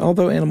weird thing.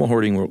 Although animal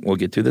hoarding we'll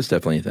get to, that's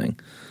definitely a thing.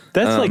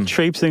 That's like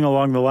traipsing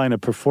along the line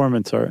of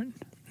performance art.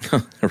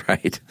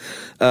 Right.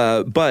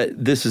 But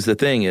this is the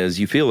thing, is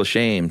you feel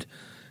ashamed,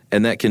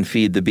 and that can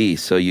feed the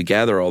beast. So you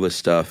gather all this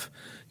stuff,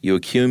 you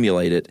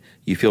accumulate it,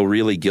 you feel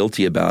really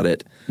guilty about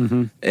it.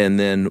 And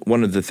then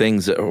one of the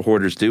things that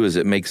hoarders do is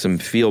it makes them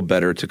feel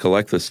better to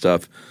collect this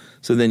stuff.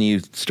 So then you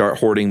start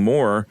hoarding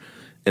more,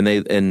 and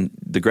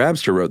the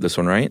Grabster wrote this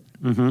one, right?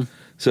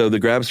 So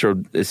the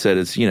Grabster said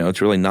it's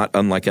really not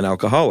unlike an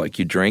alcoholic.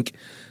 You drink,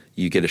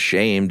 you get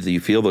ashamed, you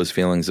feel those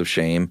feelings of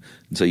shame,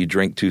 and so you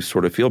drink to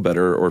sort of feel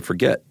better or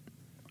forget.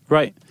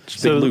 Right.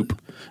 It's a big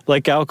loop.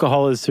 Like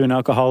alcohol is to an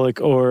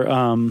alcoholic, or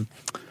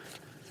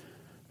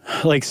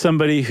like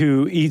somebody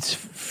who eats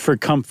for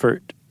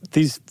comfort.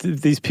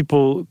 These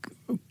people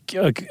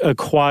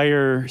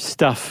acquire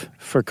stuff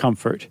for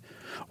comfort,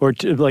 or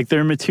like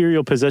their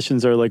material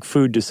possessions are like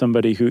food to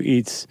somebody who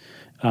eats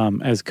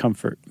as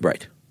comfort.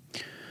 Right.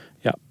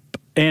 Yeah.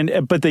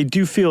 But they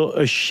do feel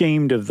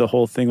ashamed of the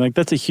whole thing. Like,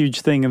 that's a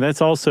huge thing. And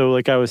that's also,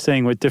 like I was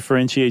saying, what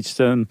differentiates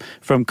them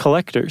from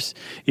collectors.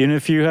 Even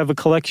if you have a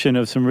collection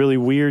of some really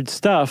weird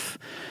stuff,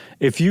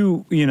 if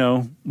you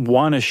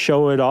want to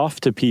show it off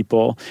to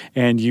people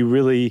and you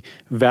really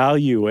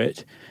value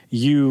it,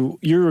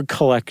 you're a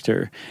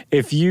collector.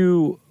 If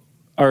you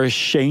are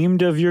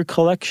ashamed of your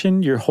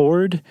collection, your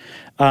hoard,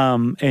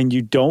 and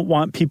you don't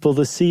want people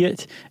to see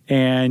it,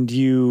 and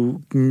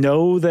you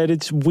know that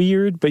it's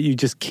weird, but you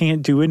just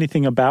can't do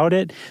anything about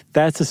it,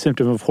 that's a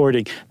symptom of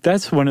hoarding.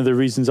 That's one of the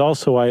reasons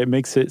also why it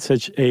makes it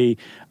such a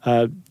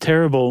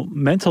terrible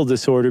mental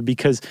disorder,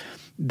 because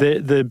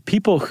the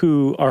people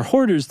who are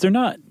hoarders, they're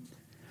not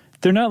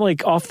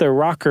like off their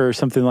rocker or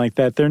something like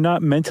that. They're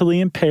not mentally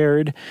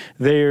impaired.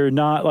 They're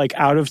not like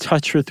out of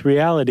touch with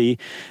reality.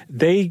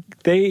 They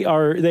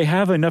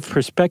have enough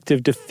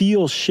perspective to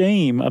feel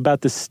shame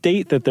about the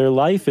state that their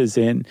life is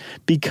in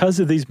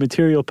because of these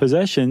material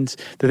possessions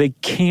that they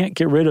can't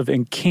get rid of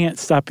and can't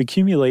stop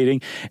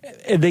accumulating.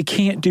 They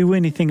can't do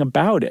anything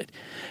about it.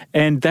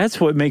 And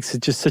that's what makes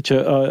it just such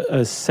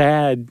a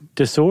sad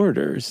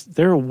disorder.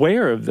 They're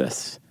aware of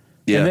this.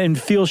 Yeah. And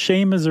feel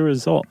shame as a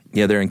result.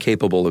 Yeah, they're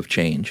incapable of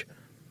change.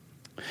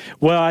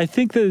 Well, I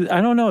think that,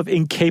 I don't know if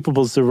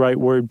incapable is the right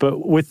word,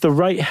 but with the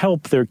right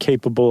help, they're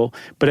capable.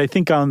 But I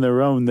think on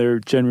their own, they're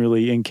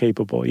generally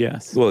incapable,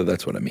 yes. Well,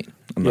 that's what I mean.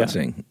 I'm not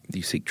saying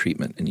you seek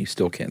treatment and you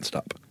still can't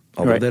stop.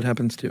 Although that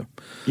happens too.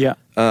 Yeah.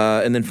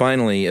 And then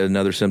finally,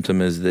 another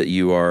symptom is that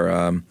you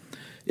are,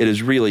 it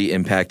is really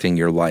impacting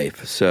your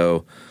life.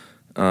 So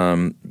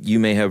you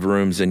may have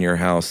rooms in your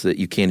house that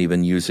you can't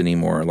even use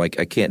anymore. Like,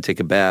 I can't take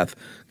a bath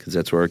because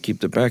that's where I keep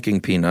the packing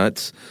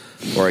peanuts.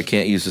 Or I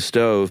can't use the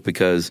stove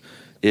because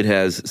it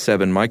has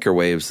 7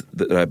 microwaves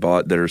that I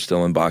bought that are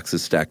still in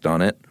boxes stacked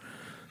on it.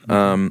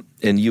 And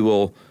you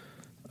will,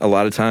 a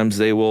lot of times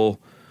they will,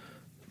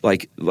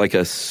 like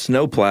a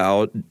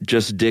snowplow,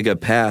 just dig a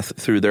path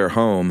through their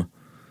home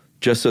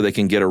just so they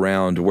can get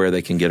around where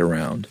they can get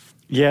around.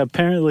 Yeah,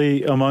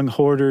 apparently among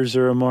hoarders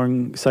or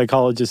among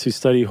psychologists who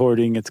study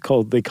hoarding,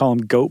 they call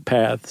them goat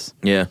paths.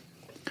 Yeah.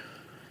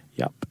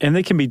 Yep. And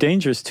they can be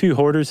dangerous too.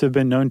 Hoarders have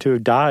been known to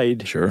have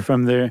died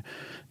from the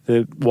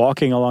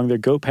walking along their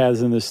goat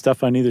paths, and there's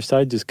stuff on either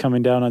side just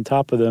coming down on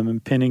top of them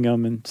and pinning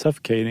them and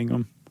suffocating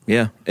them.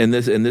 Yeah, and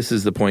this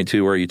is the point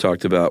too where you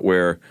talked about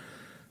where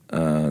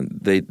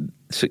they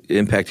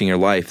impacting your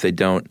life. They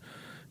don't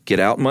get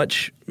out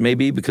much,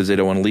 maybe because they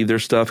don't want to leave their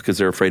stuff because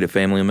they're afraid a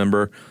family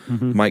member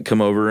might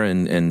come over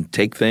and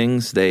take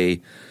things.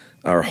 They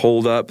are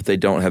holed up. They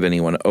don't have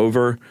anyone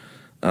over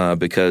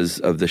because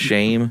of the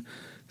shame.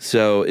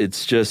 So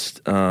it's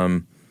just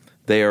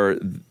they're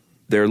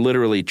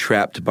literally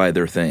trapped by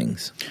their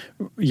things.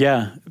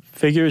 Yeah,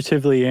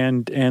 figuratively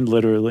and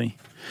literally.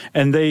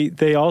 And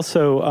they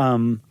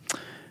also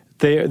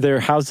their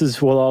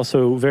houses will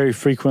also very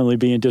frequently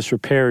be in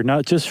disrepair,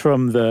 not just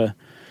from the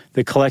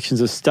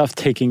collections of stuff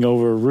taking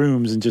over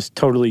rooms and just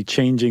totally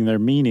changing their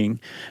meaning,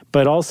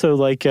 but also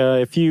like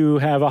if you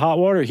have a hot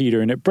water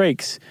heater and it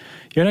breaks,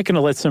 you're not going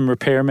to let some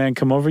repairman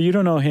come over. You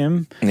don't know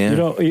him.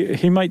 Yeah.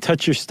 He might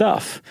touch your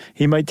stuff.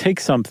 He might take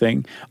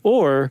something,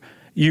 or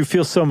you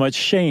feel so much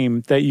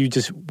shame that you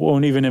just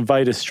won't even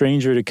invite a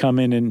stranger to come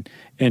in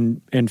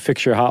and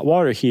fix your hot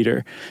water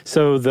heater.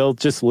 So they'll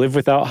just live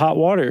without hot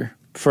water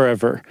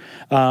forever.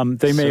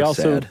 They may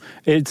also,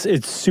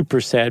 it's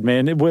super sad,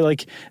 man. We're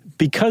like,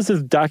 because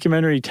of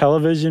documentary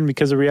television,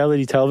 because of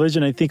reality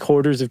television, I think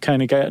hoarders have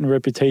kind of gotten a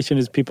reputation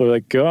as people are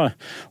like, God,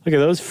 look at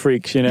those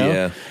freaks, you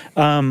know?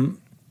 Yeah.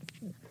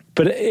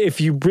 But if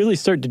you really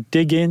start to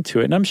dig into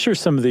it, and I'm sure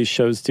some of these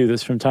shows do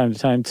this from time to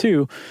time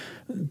too,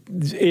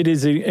 it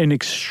is an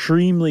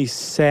extremely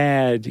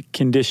sad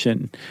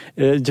condition.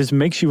 It just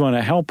makes you want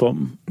to help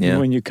them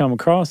when you come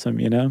across them,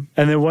 you know?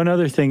 And then one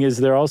other thing is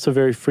they're also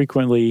very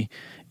frequently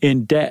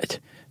in debt.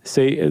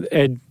 Say,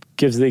 Ed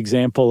gives the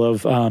example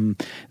of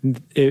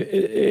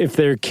if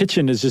their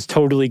kitchen is just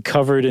totally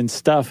covered in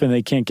stuff and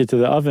they can't get to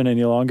the oven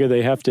any longer,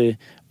 they have to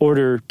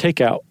order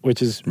takeout,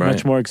 which is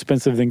much more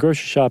expensive than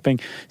grocery shopping.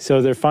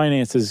 So their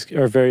finances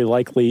are very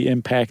likely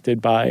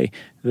impacted by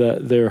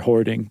their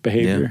hoarding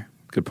behavior. Yeah.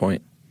 Good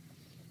point.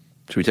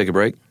 Should we take a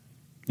break?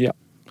 Yeah.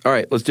 All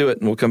right, let's do it,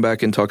 and we'll come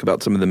back and talk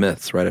about some of the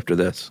myths right after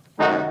this.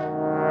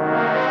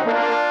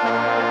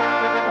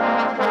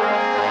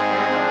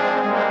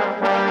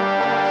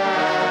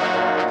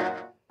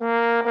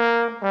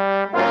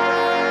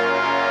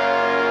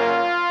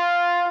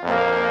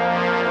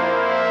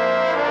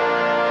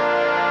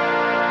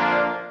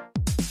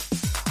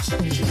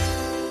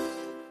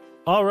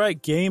 All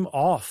right, game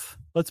off.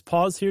 Let's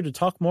pause here to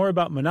talk more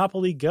about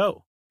Monopoly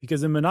Go.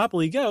 Because in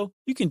Monopoly Go,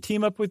 you can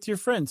team up with your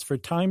friends for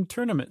timed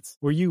tournaments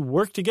where you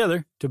work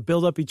together to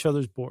build up each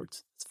other's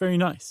boards. It's very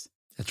nice.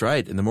 That's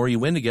right. And the more you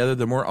win together,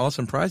 the more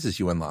awesome prizes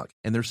you unlock.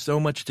 And there's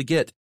so much to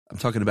get. I'm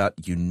talking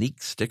about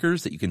unique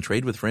stickers that you can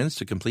trade with friends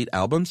to complete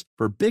albums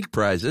for big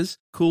prizes,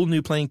 cool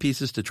new playing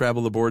pieces to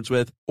travel the boards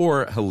with,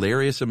 or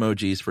hilarious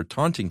emojis for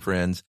taunting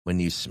friends when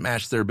you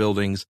smash their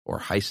buildings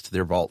or heist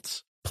their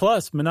vaults.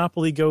 Plus,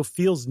 Monopoly Go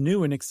feels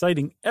new and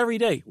exciting every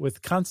day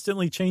with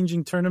constantly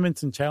changing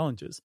tournaments and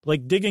challenges,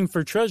 like digging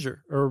for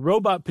treasure or a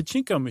robot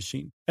pachinko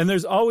machine. And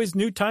there's always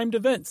new timed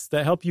events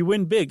that help you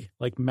win big,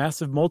 like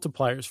massive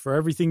multipliers for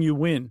everything you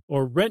win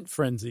or rent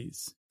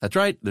frenzies. That's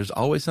right. There's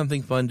always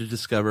something fun to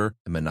discover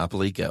in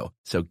Monopoly Go.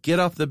 So get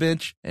off the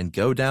bench and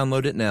go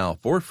download it now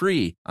for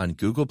free on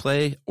Google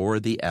Play or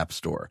the App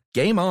Store.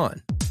 Game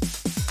on!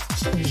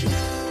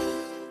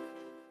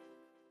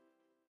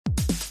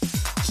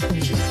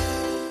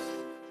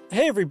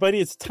 Hey everybody,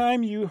 it's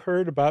time you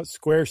heard about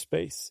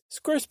Squarespace.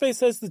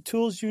 Squarespace has the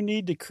tools you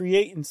need to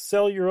create and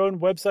sell your own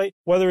website.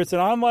 Whether it's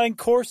an online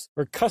course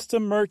or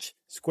custom merch,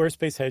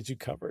 Squarespace has you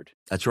covered.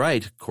 That's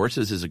right.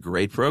 Courses is a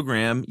great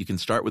program. You can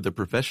start with a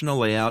professional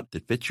layout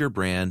that fits your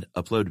brand,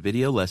 upload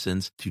video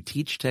lessons to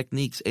teach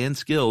techniques and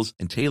skills,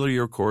 and tailor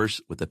your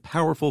course with a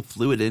powerful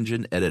Fluid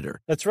Engine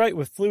editor. That's right.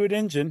 With Fluid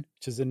Engine,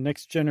 which is a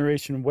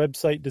next-generation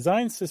website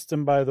design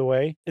system, by the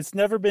way, it's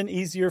never been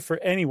easier for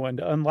anyone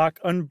to unlock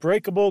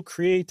unbreakable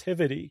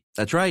creativity.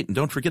 That's right. And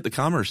don't forget the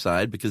commerce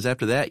side, because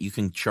after that, you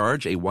can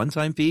charge a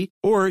one-time fee,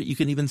 or you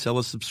can even sell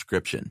a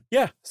subscription.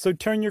 Yeah, so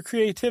turn your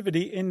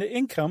creativity into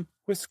income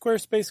with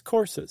Squarespace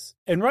courses.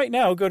 And right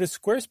now, go to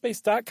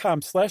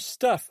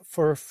squarespace.com/stuff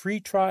for a free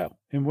trial.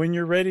 And when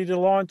you're ready to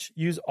launch,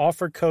 use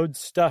offer code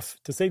STUFF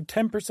to save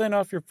 10%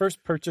 off your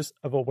first purchase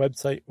of a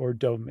website or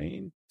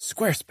domain.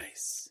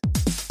 Squarespace.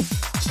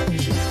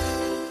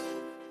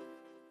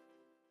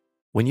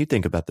 When you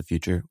think about the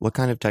future, what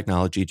kind of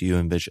technology do you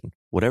envision?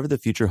 Whatever the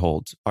future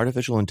holds,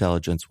 artificial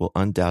intelligence will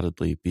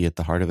undoubtedly be at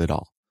the heart of it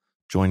all.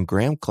 Join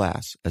Graham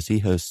Class as he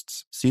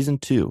hosts Season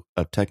 2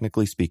 of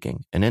Technically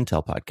Speaking, an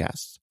Intel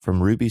podcast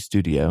from Ruby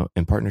Studio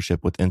in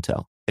partnership with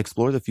Intel.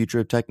 Explore the future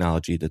of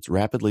technology that's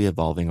rapidly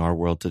evolving our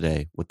world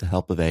today with the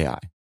help of AI.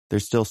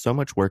 There's still so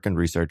much work and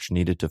research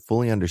needed to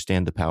fully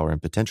understand the power and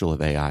potential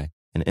of AI,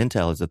 and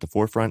Intel is at the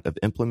forefront of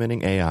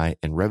implementing AI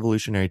and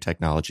revolutionary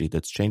technology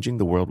that's changing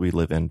the world we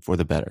live in for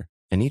the better.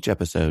 In each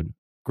episode,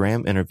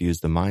 Graham interviews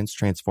the minds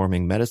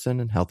transforming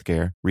medicine and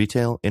healthcare,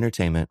 retail,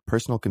 entertainment,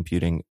 personal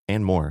computing,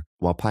 and more,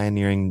 while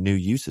pioneering new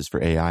uses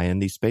for AI in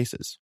these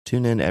spaces.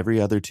 Tune in every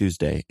other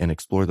Tuesday and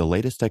explore the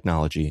latest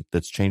technology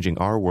that's changing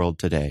our world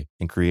today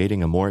and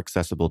creating a more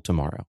accessible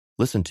tomorrow.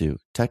 Listen to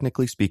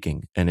Technically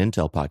Speaking, an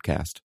Intel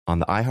podcast on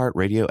the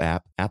iHeartRadio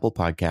app, Apple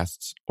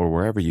Podcasts, or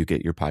wherever you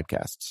get your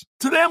podcasts.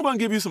 Today I'm going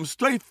to give you some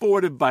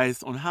straightforward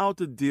advice on how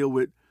to deal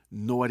with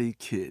naughty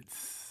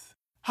kids.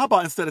 How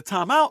about instead of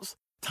timeouts,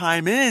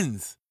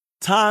 time-ins?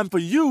 Time for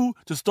you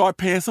to start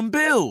paying some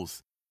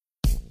bills.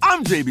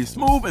 I'm JB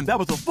Smoove, and that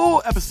was a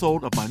full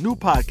episode of my new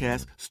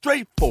podcast,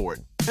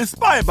 Straightforward,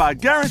 inspired by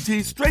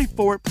guaranteed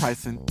straightforward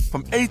pricing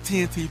from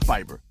AT&T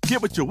Fiber.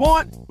 Get what you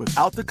want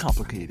without the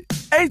complicated.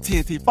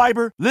 AT&T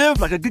Fiber,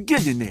 live like a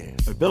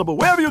gigillionaire. Available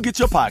wherever you get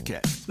your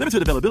podcast.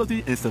 Limited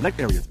availability in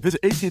select areas. Visit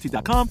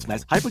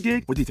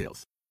AT&T.com/hypergig for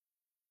details.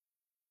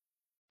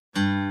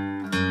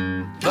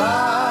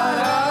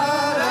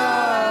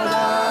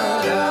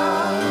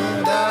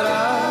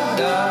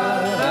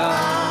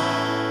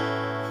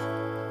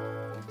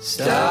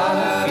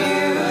 Stuff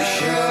you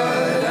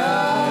should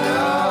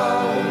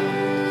know.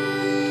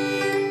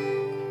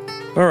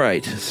 All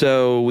right,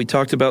 so we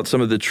talked about some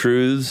of the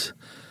truths,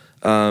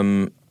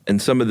 and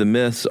some of the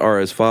myths are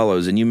as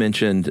follows. And you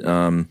mentioned,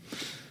 you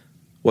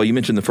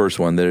mentioned the first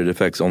one, that it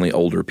affects only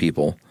older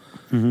people.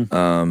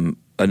 Mm-hmm.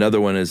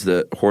 Another one is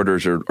that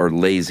hoarders are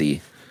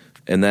lazy,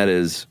 and that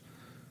is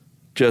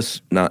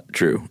just not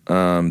true.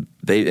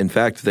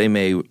 They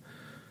may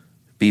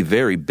be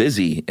very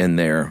busy in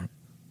there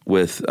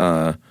with,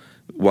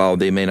 while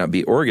they may not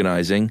be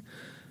organizing,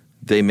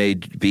 they may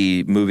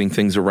be moving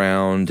things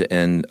around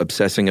and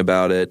obsessing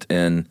about it,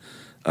 and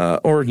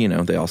or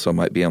they also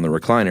might be on the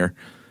recliner,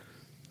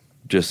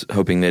 just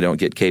hoping they don't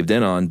get caved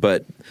in on.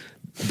 But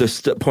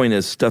the point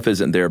is, stuff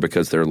isn't there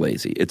because they're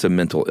lazy. It's a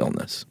mental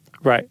illness.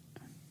 Right.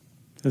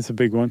 That's a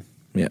big one.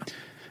 Yeah.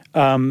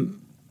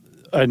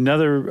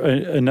 Another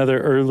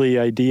early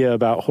idea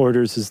about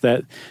hoarders is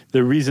that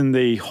the reason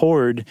they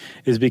hoard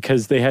is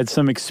because they had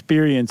some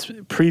experience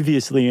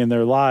previously in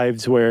their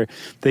lives where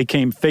they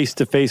came face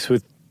to face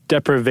with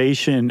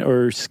deprivation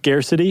or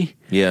scarcity.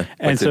 Yeah.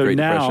 And so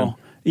now,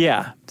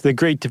 the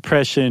Great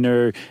Depression,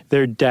 or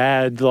their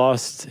dad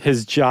lost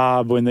his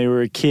job when they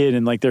were a kid,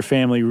 and like their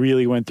family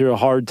really went through a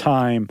hard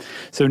time.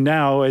 So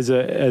now,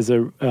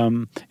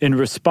 in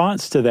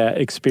response to that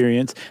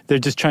experience, they're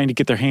just trying to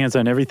get their hands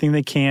on everything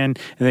they can,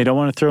 and they don't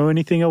want to throw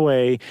anything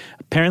away.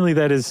 Apparently,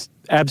 that is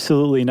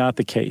absolutely not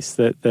the case.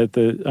 That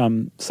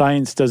the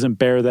science doesn't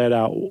bear that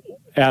out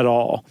at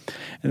all.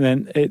 And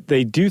then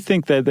they do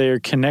think that they are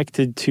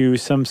connected to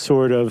some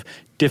sort of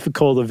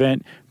difficult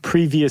event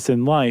previous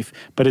in life,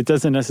 but it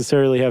doesn't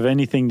necessarily have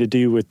anything to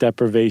do with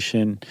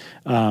deprivation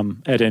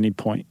at any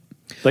point.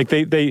 Like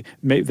they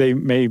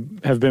may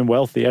have been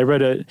wealthy. I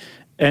read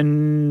a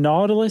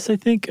Nautilus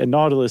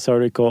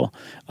article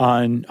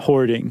on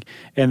hoarding,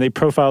 and they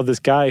profiled this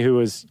guy who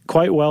was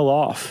quite well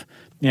off,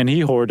 and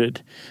he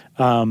hoarded.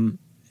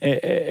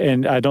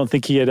 And I don't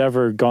think he had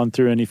ever gone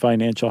through any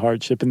financial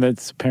hardship, and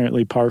that's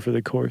apparently par for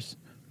the course.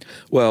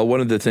 Well,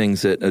 one of the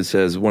things that it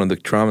says, one of the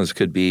traumas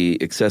could be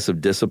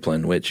excessive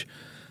discipline, which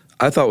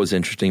I thought was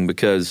interesting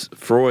because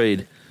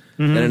Freud,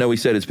 and I know we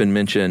said it's been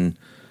mentioned,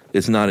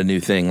 it's not a new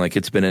thing. Like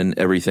it's been in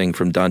everything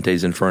from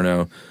Dante's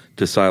Inferno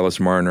to Silas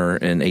Marner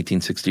in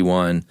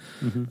 1861.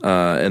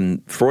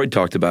 And Freud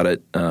talked about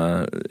it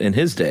in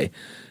his day.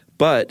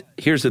 But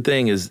here's the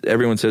thing is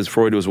everyone says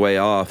Freud was way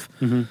off.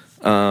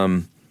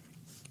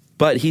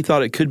 But he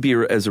thought it could be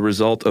as a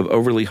result of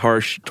overly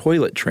harsh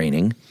toilet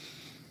training,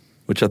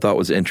 which I thought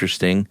was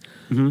interesting,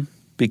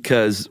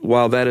 because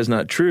while that is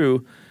not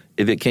true,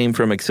 if it came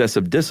from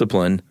excessive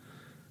discipline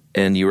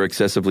and you were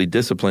excessively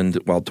disciplined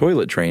while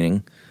toilet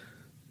training,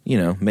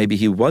 maybe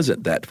he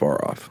wasn't that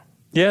far off.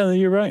 Yeah,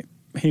 you're right.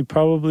 He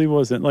probably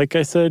wasn't. Like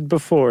I said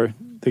before,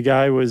 the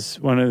guy was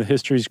one of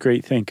history's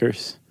great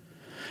thinkers.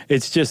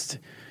 It's just,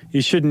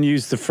 you shouldn't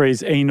use the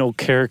phrase anal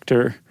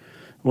character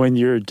when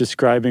you're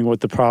describing what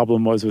the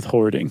problem was with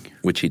hoarding.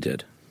 Which he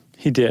did.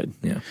 He did.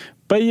 Yeah.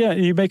 But yeah,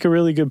 you make a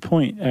really good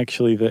point,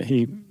 actually, that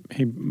he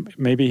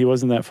maybe he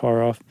wasn't that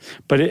far off.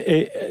 But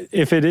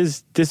if it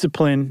is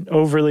discipline,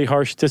 overly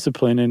harsh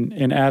discipline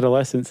in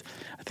adolescence,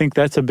 I think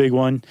that's a big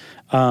one.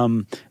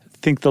 I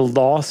think the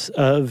loss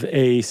of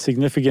a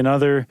significant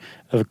other,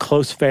 of a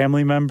close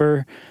family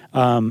member,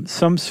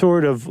 some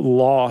sort of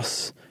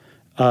loss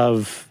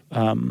of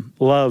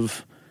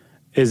love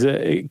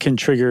it can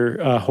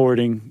trigger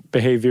hoarding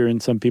behavior in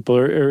some people,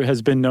 or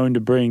has been known to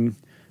bring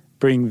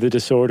the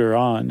disorder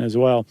on as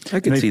well. I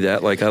can see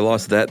that. Like, I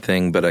lost that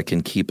thing, but I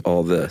can keep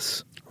all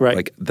this. Right.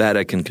 Like, that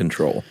I can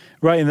control.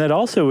 Right, and that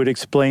also would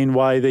explain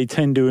why they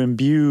tend to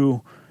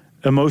imbue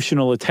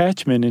emotional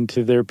attachment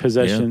into their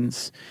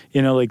possessions.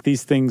 Yeah. Like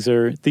these things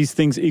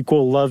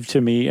equal love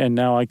to me, and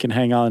now I can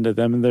hang on to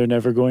them, and they're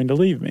never going to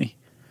leave me.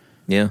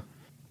 Yeah.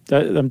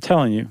 I'm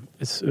telling you,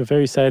 it's a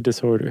very sad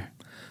disorder.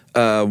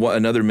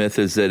 Another myth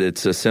is that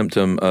it's a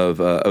symptom of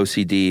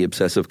OCD,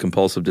 obsessive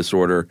compulsive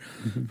disorder.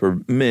 For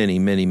many,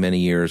 many, many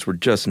years. We're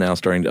just now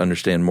starting to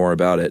understand more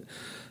about it.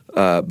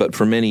 But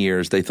for many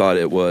years, they thought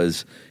it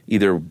was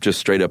either just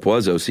straight up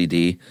was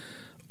OCD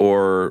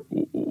or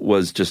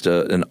was just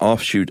an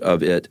offshoot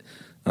of it.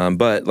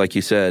 But like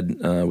you said,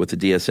 with the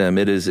DSM,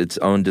 it is its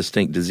own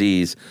distinct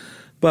disease.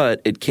 But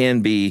it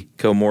can be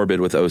comorbid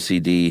with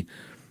OCD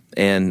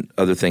and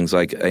other things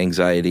like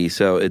anxiety.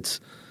 So it's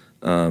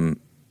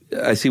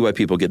I see why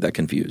people get that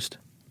confused.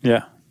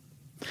 Yeah.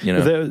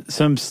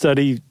 Some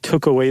study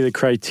took away the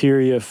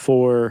criteria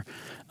for,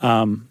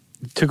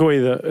 took away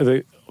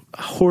the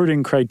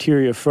hoarding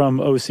criteria from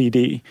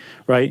OCD,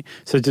 right?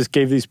 So it just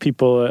gave these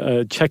people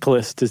a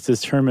checklist to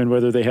determine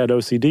whether they had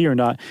OCD or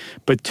not,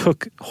 but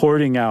took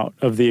hoarding out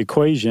of the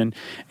equation.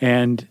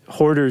 And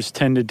hoarders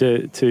tended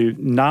to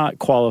not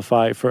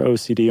qualify for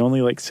OCD.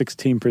 Only like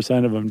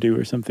 16% of them do,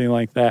 or something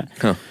like that.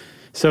 Huh.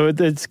 So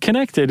it's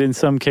connected in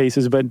some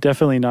cases, but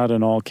definitely not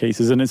in all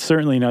cases. And it's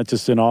certainly not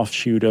just an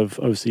offshoot of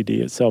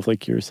OCD itself,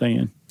 like you were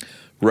saying.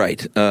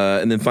 Right.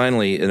 And then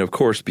finally, and of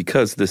course,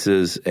 because this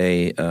is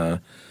a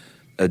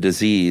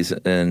disease,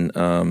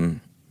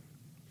 and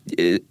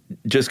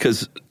just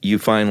because you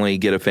finally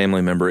get a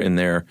family member in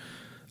there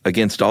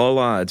against all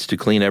odds to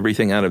clean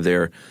everything out of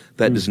there,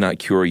 that does not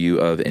cure you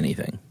of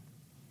anything.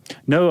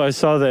 No, I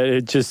saw that.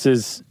 It just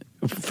is...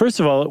 First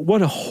of all,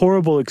 what a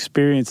horrible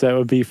experience that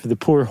would be for the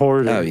poor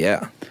hoarder. Oh,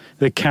 yeah.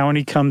 The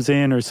county comes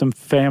in, or some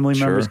family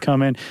members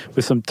come in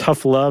with some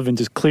tough love and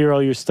just clear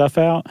all your stuff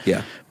out.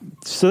 Yeah.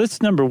 So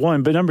that's number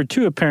one. But number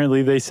two,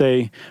 apparently they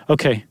say,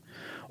 okay,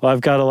 well, I've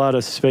got a lot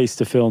of space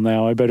to fill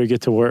now. I better get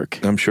to work.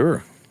 I'm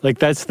sure. Like,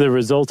 that's the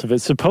result of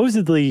it.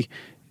 Supposedly,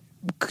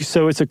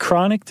 so it's a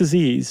chronic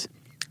disease,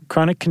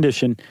 chronic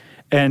condition,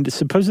 and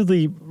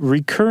supposedly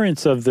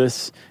recurrence of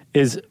this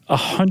is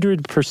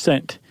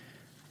 100%.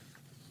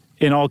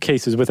 In all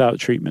cases, without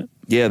treatment.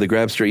 Yeah, the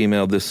Grabster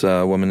emailed this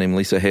woman named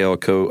Lisa Hale,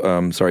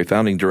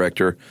 founding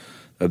director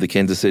of the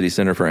Kansas City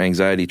Center for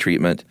Anxiety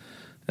Treatment,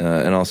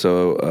 and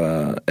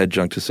also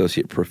adjunct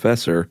associate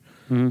professor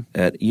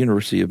at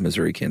University of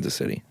Missouri, Kansas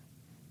City.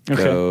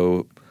 Okay.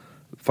 So,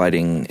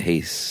 fighting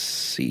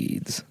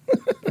hayseeds.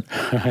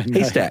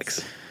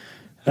 Haystacks.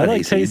 I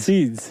like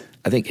hayseeds.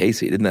 I think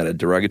hayseed. Isn't that a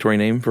derogatory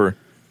name for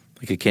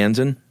like a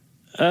Kansan?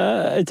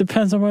 It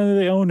depends on whether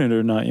they own it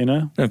or not,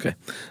 Okay.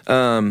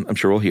 I'm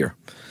sure we'll hear.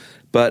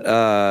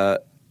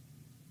 But,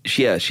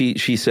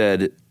 she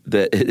said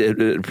that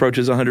it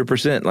approaches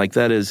 100%. Like,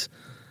 that is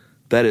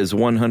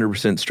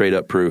 100% straight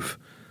up proof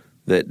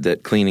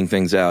that cleaning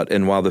things out.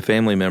 And while the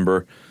family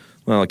member,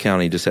 well, the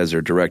county just has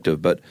their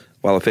directive, but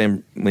while a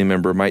family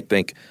member might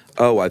think,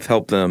 oh, I've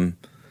helped them,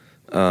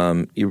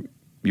 you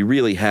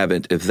really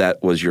haven't if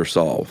that was your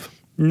solve.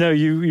 No,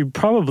 you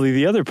probably,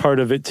 the other part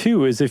of it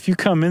too is if you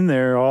come in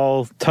there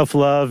all tough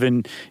love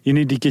and you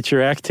need to get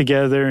your act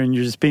together and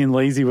you're just being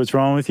lazy, what's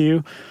wrong with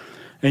you?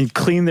 And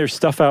clean their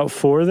stuff out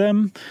for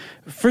them.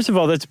 First of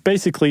all, that's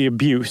basically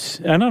abuse.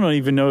 And I don't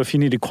even know if you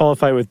need to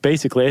qualify with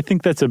basically. I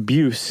think that's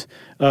abuse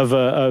of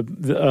a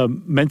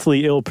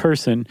mentally ill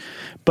person.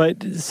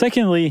 But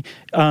secondly,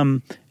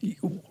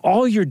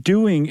 all you're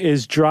doing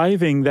is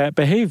driving that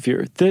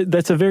behavior.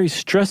 That's a very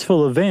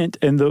stressful event,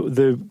 and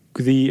the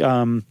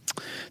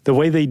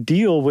way they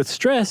deal with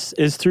stress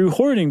is through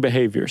hoarding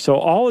behavior. So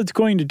all it's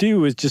going to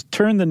do is just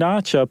turn the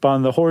notch up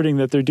on the hoarding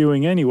that they're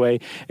doing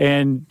anyway,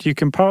 and you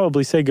can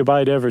probably say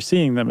goodbye to ever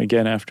seeing them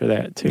again after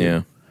that, too.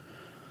 Yeah.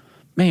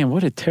 Man,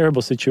 what a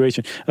terrible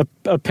situation.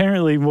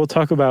 Apparently, we'll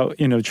talk about,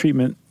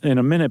 treatment in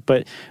a minute,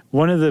 but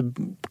one of the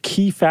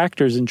key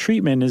factors in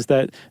treatment is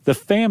that the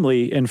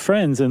family and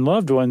friends and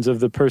loved ones of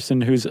the person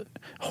who's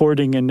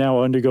hoarding and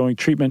now undergoing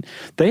treatment,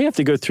 they have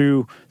to go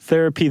through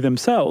therapy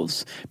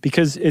themselves,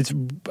 because it's,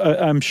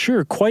 I'm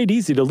sure, quite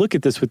easy to look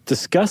at this with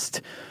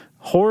disgust,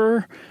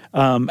 horror,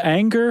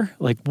 anger.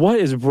 Like, what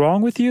is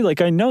wrong with you?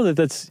 Like, I know that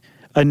that's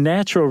a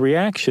natural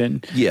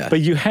reaction. Yeah.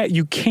 But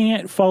you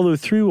can't follow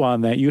through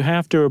on that. You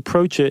have to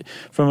approach it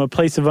from a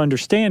place of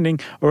understanding,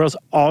 or else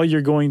all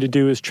you're going to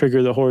do is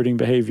trigger the hoarding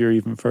behavior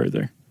even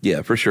further.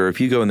 Yeah, for sure. If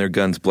you go in there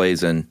guns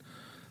blazing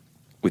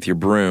with your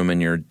broom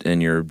and your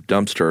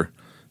dumpster,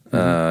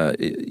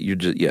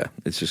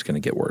 it's just going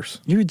to get worse.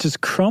 You would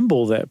just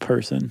crumble that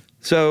person.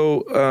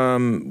 So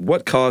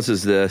what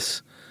causes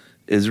this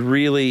is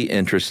really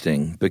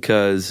interesting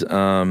because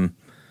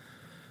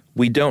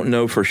we don't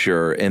know for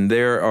sure. And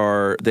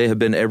they have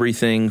been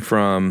everything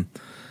from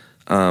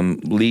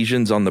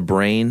lesions on the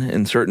brain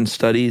in certain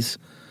studies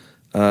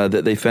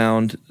that they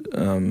found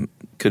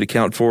could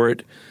account for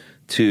it,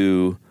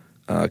 to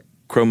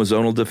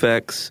chromosomal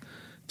defects,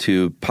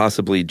 to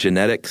possibly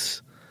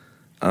genetics,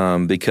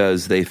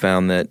 because they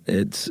found that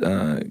it's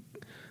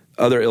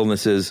other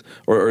illnesses,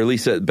 or at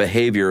least that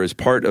behavior is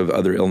part of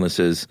other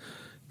illnesses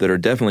that are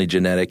definitely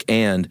genetic,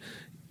 and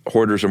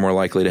hoarders are more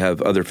likely to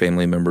have other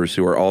family members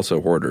who are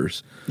also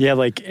hoarders. Yeah,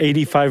 like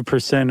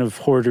 85% of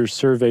hoarders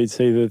surveyed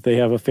say that they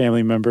have a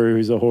family member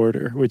who's a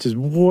hoarder, which is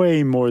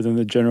way more than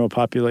the general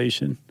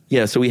population.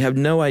 Yeah, so we have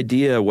no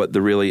idea what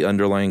the really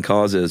underlying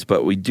cause is,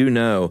 but we do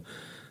know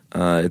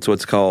it's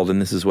what's called,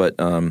 and this is what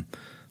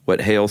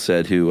Hale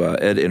said, who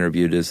Ed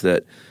interviewed, is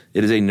that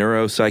it is a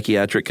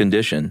neuropsychiatric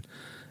condition,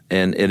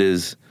 and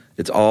it's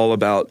all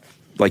about,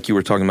 like you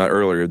were talking about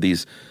earlier,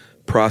 these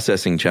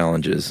processing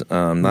challenges,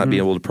 not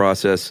being able to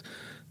process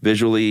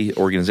visually,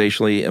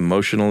 organizationally,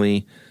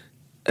 emotionally,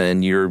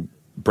 and your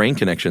brain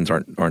connections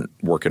aren't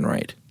working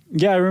right.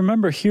 Yeah, I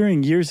remember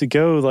hearing years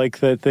ago like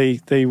that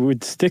they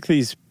would stick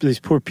these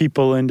poor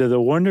people into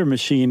the Wonder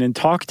Machine and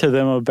talk to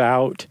them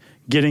about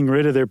getting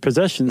rid of their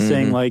possessions,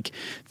 saying like,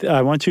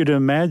 I want you to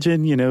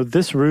imagine,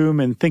 this room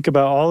and think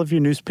about all of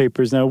your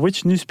newspapers. Now,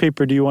 which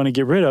newspaper do you want to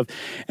get rid of?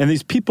 And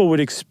these people would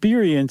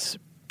experience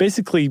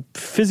basically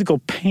physical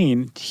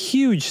pain,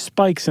 huge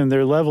spikes in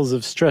their levels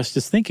of stress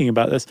just thinking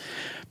about this.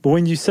 But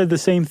when you said the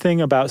same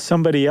thing about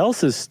somebody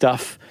else's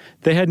stuff,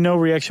 they had no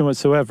reaction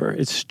whatsoever.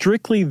 It's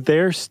strictly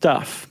their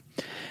stuff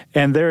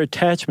and their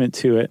attachment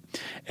to it.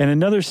 And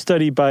another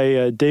study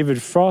by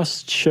David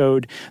Frost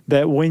showed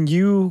that when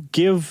you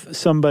give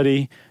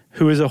somebody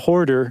who is a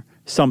hoarder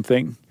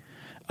something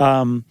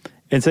and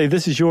say,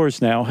 this is yours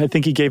now, I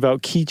think he gave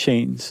out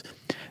keychains,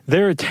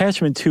 their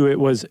attachment to it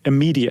was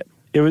immediate.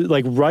 It was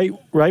like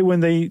right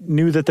when they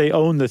knew that they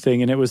owned the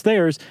thing and it was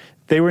theirs,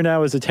 they were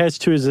now as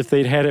attached to it as if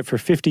they'd had it for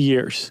 50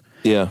 years.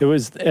 Yeah. It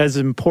was as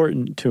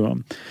important to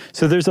them.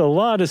 So there's a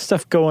lot of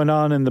stuff going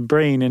on in the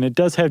brain, and it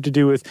does have to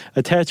do with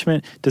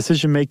attachment,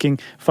 decision-making,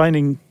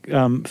 finding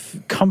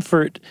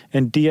comfort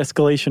and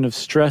de-escalation of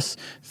stress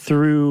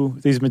through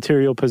these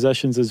material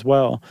possessions as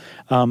well.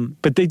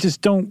 But they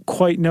just don't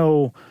quite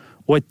know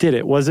what did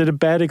it. Was it a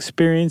bad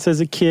experience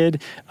as a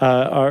kid?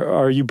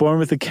 Are you born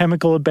with a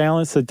chemical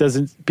imbalance that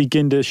doesn't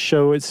begin to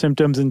show its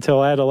symptoms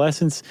until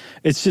adolescence?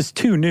 It's just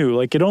too new.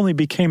 Like, it only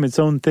became its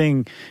own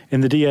thing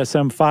in the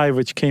DSM-5,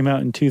 which came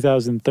out in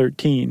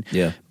 2013.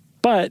 Yeah.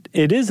 But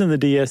it is in the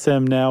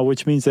DSM now,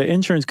 which means that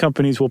insurance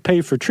companies will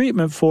pay for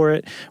treatment for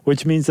it,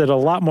 which means that a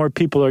lot more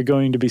people are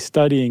going to be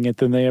studying it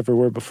than they ever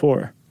were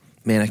before.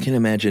 Man, I can't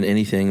imagine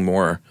anything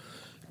more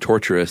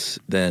torturous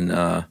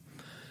than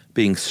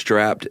being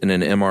strapped in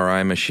an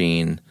MRI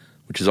machine,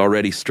 which is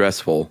already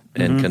stressful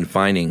and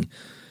confining,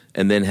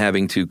 and then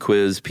having to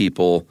quiz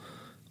people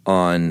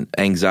on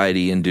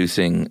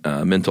anxiety-inducing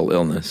mental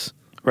illness.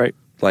 Right.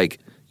 Like,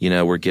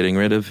 we're getting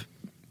rid of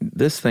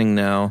this thing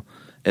now,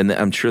 and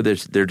I'm sure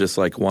they're just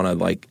like want to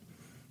like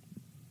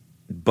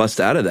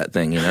bust out of that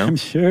thing, I'm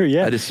sure,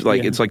 yeah.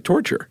 It's like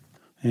torture.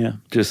 Yeah.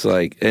 Just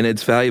like, and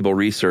it's valuable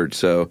research,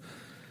 so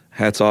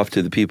hats off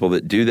to the people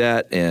that do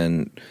that,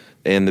 and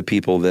the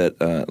people that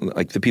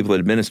the people that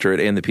administer it,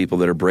 and the people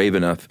that are brave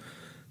enough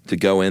to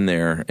go in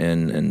there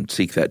and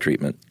seek that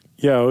treatment.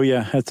 Yeah, oh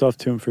yeah, hats off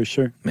to them for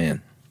sure.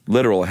 Man,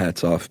 literal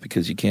hats off,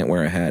 because you can't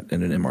wear a hat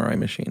in an MRI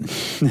machine.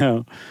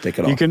 No, take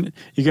it off. You can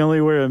only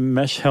wear a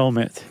mesh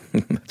helmet.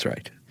 That's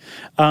right.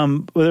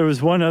 Well, there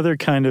was one other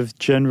kind of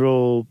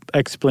general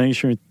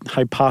explanation or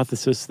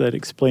hypothesis that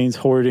explains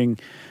hoarding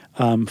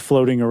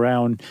floating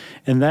around,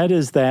 and that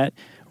is that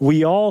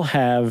we all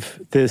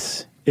have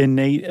this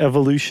innate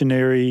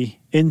evolutionary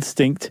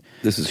instinct.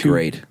 This is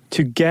great.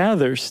 To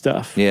gather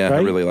stuff. Yeah, right?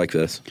 I really like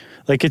this.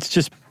 Like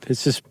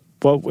it's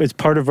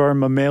part of our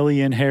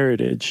mammalian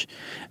heritage,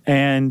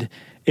 and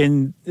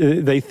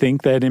they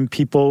think that in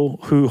people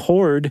who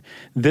hoard,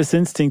 this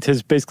instinct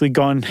has basically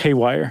gone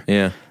haywire.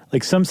 Yeah.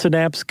 Like some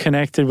synapse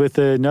connected with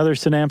another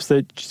synapse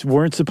that just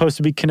weren't supposed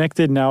to be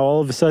connected. Now all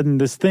of a sudden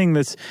this thing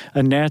that's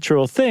a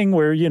natural thing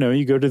where,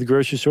 you go to the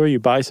grocery store, you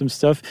buy some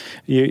stuff,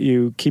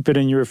 you keep it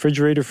in your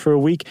refrigerator for a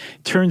week,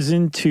 turns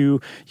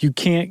into you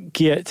can't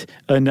get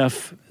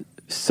enough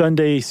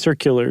Sunday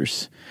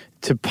circulars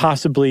to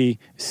possibly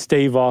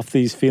stave off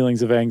these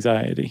feelings of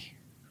anxiety.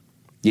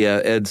 Yeah,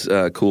 Ed's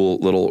cool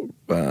little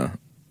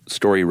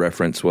story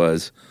reference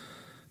was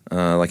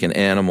like an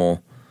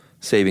animal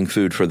saving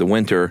food for the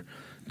winter.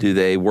 Do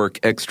they work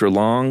extra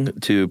long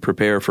to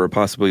prepare for a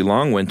possibly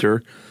long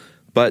winter,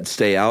 but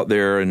stay out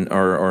there and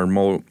are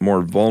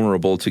more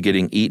vulnerable to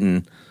getting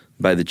eaten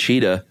by the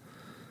cheetah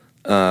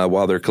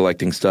while they're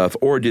collecting stuff?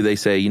 Or do they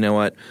say, you know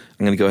what,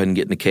 I'm going to go ahead and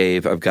get in the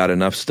cave. I've got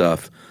enough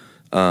stuff.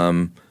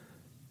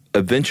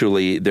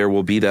 Eventually, there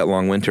will be that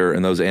long winter,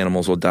 and those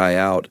animals will die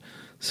out.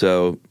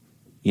 So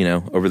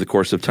over the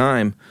course of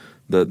time,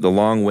 the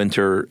long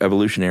winter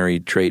evolutionary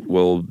trait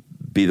will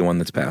be the one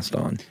that's passed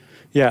on.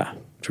 Yeah.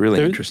 It's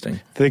really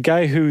interesting. The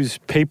guy whose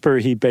paper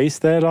he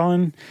based that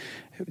on,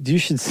 you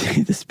should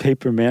see this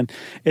paper, man.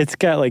 It's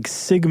got like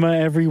sigma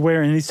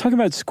everywhere, and he's talking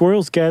about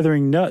squirrels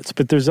gathering nuts,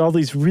 but there's all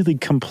these really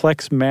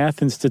complex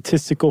math and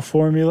statistical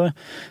formula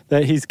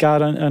that he's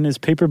got on his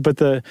paper. But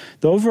the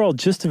overall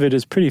gist of it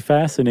is pretty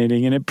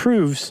fascinating, and it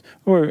proves,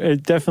 or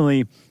it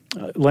definitely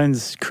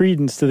lends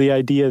credence to the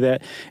idea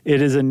that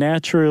it is a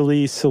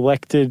naturally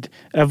selected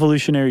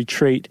evolutionary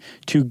trait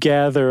to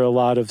gather a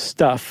lot of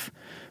stuff.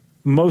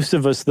 Most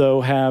of us,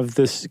 though, have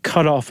this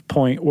cutoff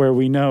point where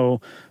we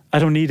know, I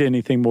don't need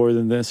anything more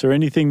than this, or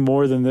anything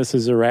more than this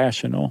is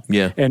irrational.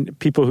 Yeah. And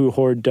people who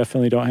hoard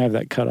definitely don't have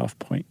that cutoff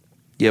point.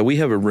 Yeah, we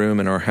have a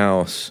room in our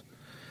house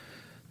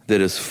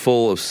that is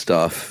full of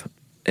stuff,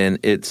 and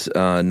it's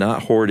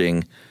not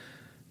hoarding.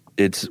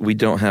 We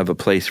don't have a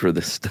place for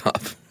this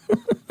stuff.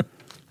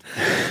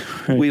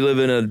 Right. We live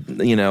in a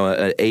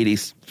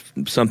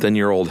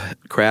 80-something-year-old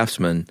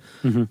craftsman,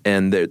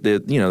 and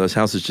those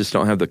houses just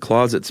don't have the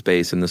closet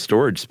space and the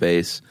storage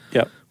space.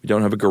 Yep. We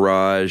don't have a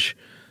garage.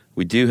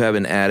 We do have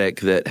an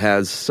attic that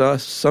has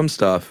some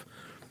stuff,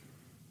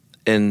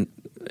 and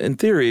in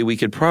theory, we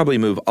could probably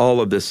move all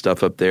of this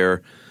stuff up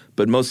there,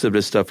 but most of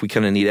this stuff we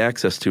kind of need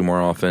access to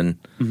more often.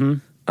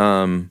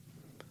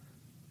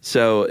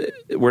 So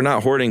we're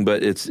not hoarding,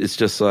 but it's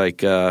just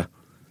like our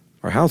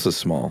house is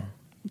small.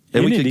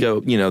 And we could go,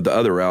 the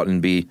other route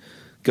and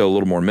go a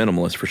little more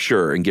minimalist for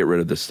sure and get rid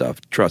of this stuff.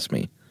 Trust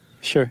me.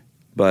 Sure.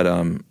 But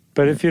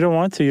if you don't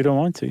want to, you don't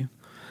want to.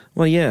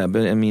 Well, yeah,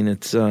 but I mean,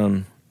 it's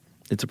a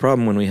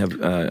problem when we have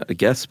a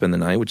guest spend the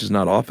night, which is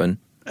not often,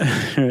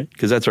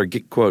 because that's our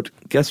quote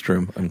guest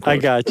room. Unquote. I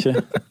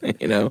gotcha.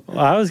 Well,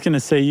 I was going to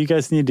say you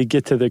guys need to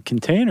get to the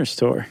Container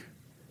Store.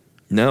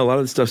 No, a lot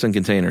of the stuff's in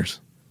containers.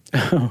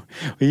 Oh, well,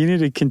 you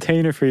need a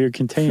container for your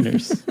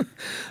containers.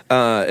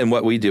 And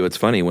what we do, it's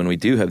funny, when we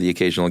do have the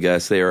occasional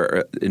guest, they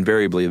are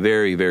invariably a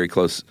very, very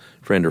close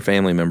friend or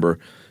family member,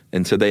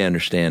 and so they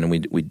understand,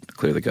 and we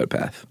clear the goat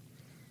path.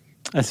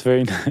 That's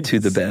very nice. To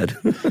the bed.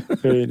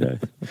 Very nice.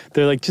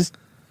 They're like, just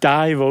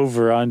dive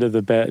over onto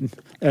the bed,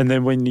 and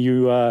then when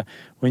you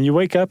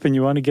wake up and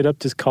you want to get up,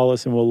 just call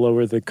us and we'll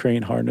lower the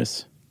crane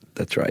harness.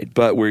 That's right.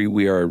 But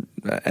we are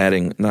not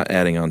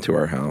adding on to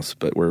our house,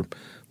 but we're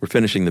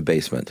finishing the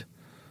basement.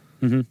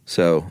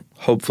 So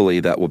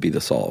hopefully that will be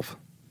the solve.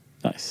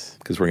 Nice.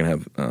 Because we're going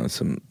to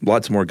have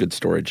lots more good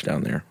storage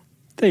down there.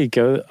 There you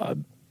go.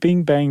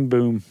 Bing, bang,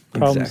 boom.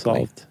 Problem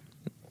solved.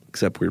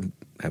 Except we're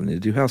having to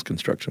do house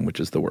construction, which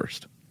is the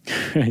worst.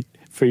 Right.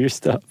 For your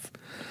stuff.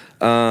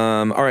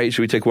 All right.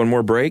 Should we take one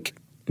more break?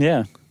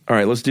 Yeah. All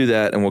right. Let's do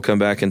that, and we'll come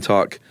back and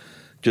talk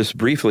just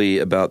briefly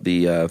about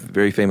the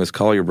very famous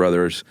Collier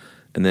brothers,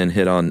 and then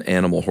hit on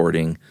animal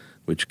hoarding,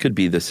 which could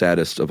be the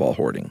saddest of all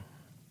hoarding.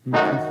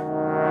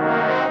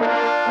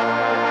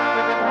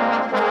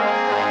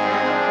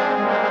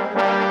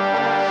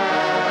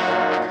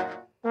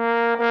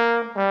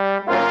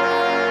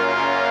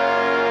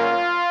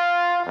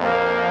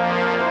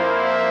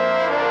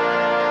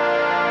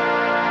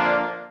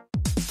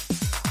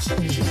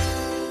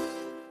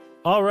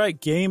 All right,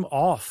 game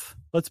off.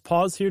 Let's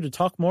pause here to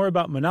talk more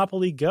about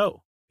Monopoly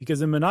Go.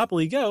 Because in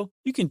Monopoly Go,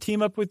 you can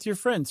team up with your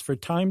friends for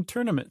timed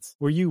tournaments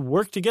where you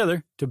work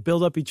together to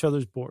build up each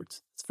other's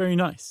boards. It's very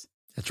nice.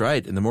 That's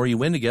right. And the more you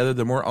win together,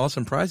 the more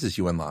awesome prizes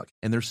you unlock.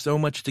 And there's so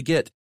much to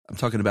get. I'm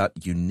talking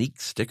about unique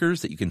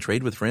stickers that you can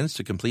trade with friends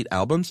to complete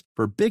albums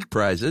for big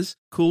prizes,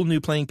 cool new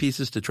playing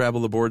pieces to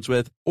travel the boards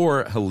with,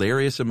 or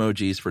hilarious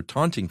emojis for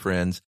taunting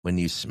friends when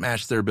you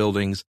smash their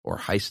buildings or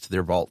heist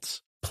their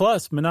vaults.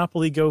 Plus,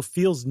 Monopoly Go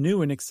feels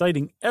new and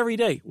exciting every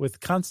day with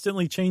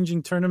constantly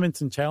changing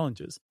tournaments and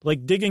challenges,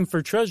 like digging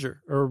for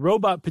treasure or a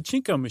robot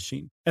pachinko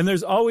machine. And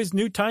there's always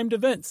new timed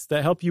events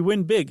that help you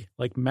win big,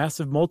 like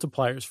massive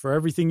multipliers for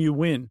everything you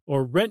win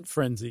or rent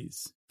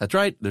frenzies. That's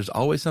right. There's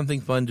always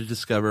something fun to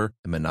discover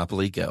in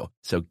Monopoly Go.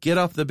 So get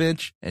off the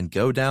bench and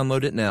go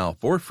download it now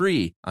for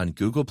free on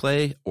Google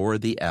Play or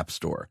the App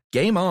Store.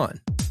 Game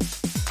on!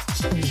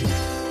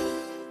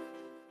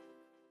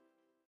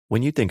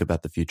 When you think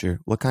about the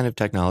future, what kind of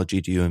technology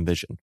do you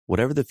envision?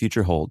 Whatever the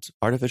future holds,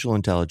 artificial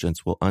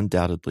intelligence will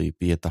undoubtedly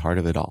be at the heart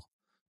of it all.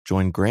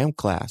 Join Graham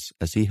Class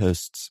as he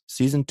hosts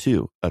Season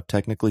 2 of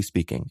Technically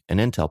Speaking, an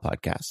Intel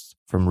podcast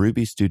from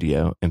Ruby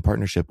Studio in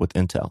partnership with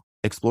Intel.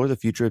 Explore the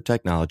future of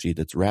technology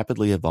that's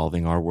rapidly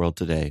evolving our world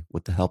today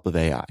with the help of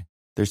AI.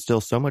 There's still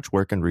so much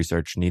work and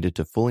research needed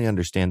to fully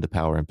understand the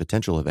power and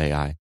potential of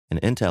AI, and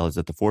Intel is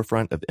at the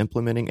forefront of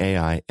implementing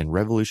AI and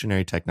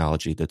revolutionary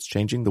technology that's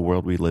changing the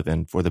world we live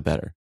in for the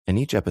better. In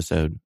each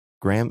episode,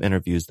 Graham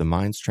interviews the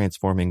minds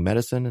transforming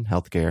medicine and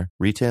healthcare,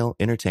 retail,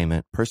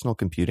 entertainment, personal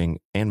computing,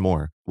 and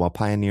more, while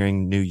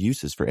pioneering new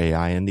uses for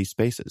AI in these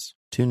spaces.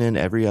 Tune in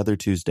every other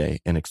Tuesday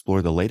and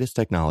explore the latest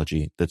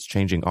technology that's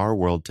changing our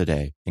world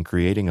today and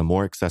creating a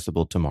more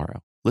accessible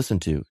tomorrow.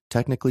 Listen to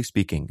Technically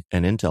Speaking,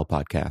 an Intel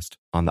podcast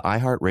on the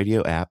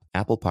iHeartRadio app,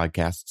 Apple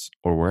Podcasts,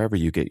 or wherever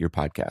you get your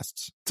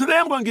podcasts. Today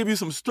I'm going to give you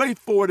some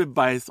straightforward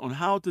advice on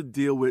how to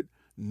deal with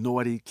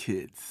naughty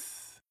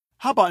kids.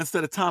 How about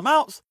instead of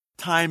timeouts,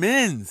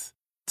 time-ins?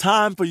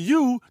 Time for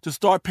you to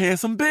start paying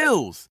some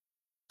bills.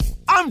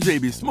 I'm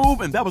JB Smoove,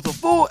 and that was a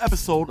full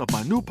episode of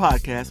my new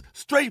podcast,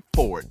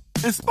 Straightforward,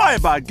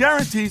 inspired by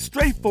guaranteed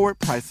straightforward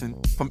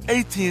pricing from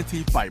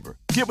AT&T Fiber.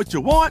 Get what you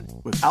want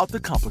without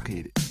the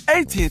complicated.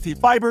 AT&T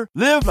Fiber,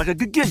 live like a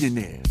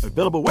gigillionaire.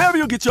 Available wherever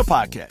you get your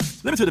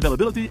podcast. Limited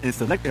availability in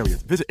select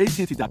areas. Visit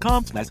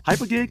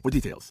AT&T.com/hypergig for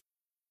details.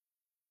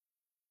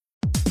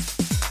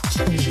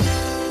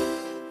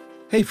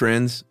 Hey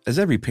friends, as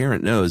every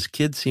parent knows,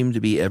 kids seem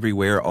to be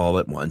everywhere all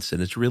at once,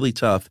 and it's really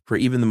tough for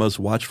even the most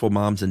watchful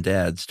moms and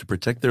dads to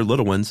protect their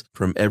little ones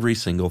from every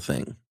single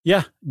thing.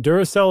 Yeah,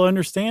 Duracell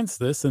understands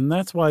this, and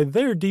that's why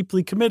they're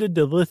deeply committed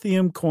to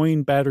lithium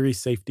coin battery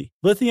safety.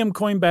 Lithium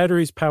coin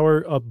batteries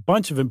power a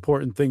bunch of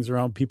important things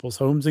around people's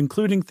homes,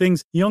 including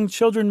things young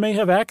children may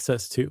have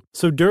access to.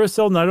 So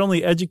Duracell not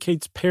only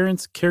educates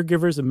parents,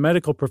 caregivers, and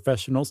medical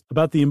professionals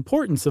about the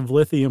importance of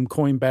lithium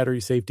coin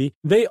battery safety,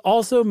 they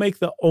also make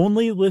the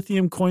only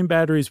lithium coin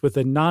batteries with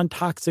a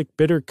non-toxic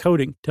bitter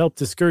coating to help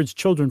discourage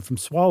children from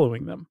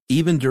swallowing them.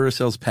 Even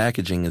Duracell's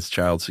packaging is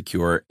child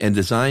secure and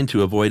designed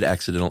to avoid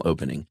accidental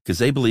opening, because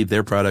they believe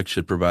their products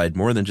should provide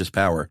more than just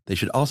power. They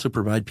should also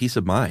provide peace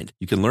of mind.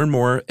 You can learn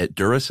more at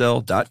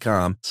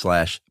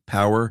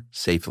Duracell.com/power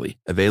safely.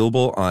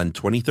 Available on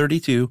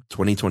 2032,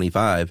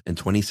 2025, and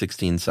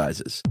 2016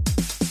 sizes.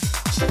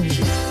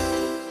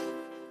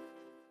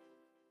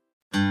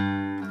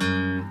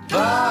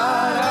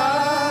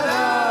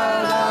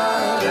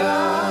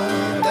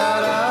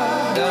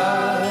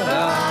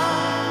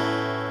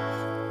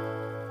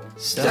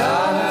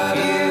 Stuff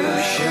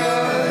you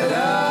should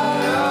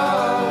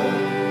know.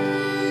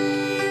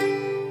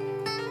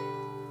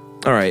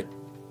 All right.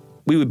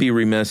 We would be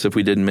remiss if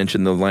we didn't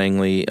mention the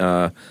Langley,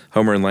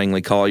 Homer and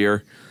Langley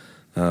Collier.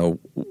 You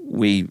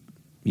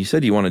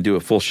said you want to do a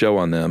full show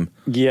on them.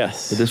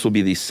 Yes. But this will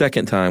be the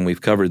second time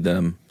we've covered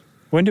them.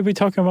 When did we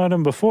talk about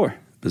them before?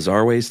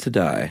 Bizarre Ways to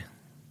Die.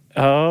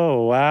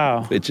 Oh,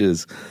 wow. Which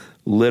is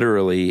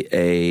literally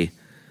a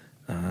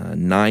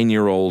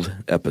 9-year-old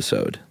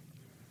episode.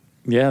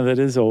 Yeah, that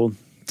is old.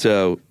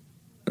 So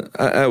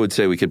I would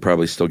say we could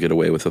probably still get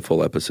away with a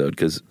full episode,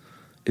 because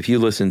if you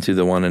listen to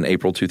the one in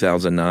April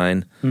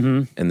 2009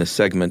 and the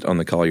segment on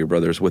the Collier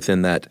brothers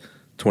within that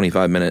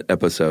 25-minute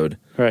episode,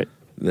 right,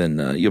 then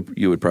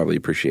you would probably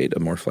appreciate a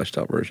more fleshed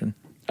out version.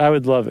 I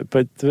would love it,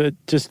 but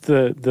just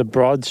the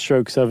broad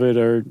strokes of it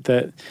are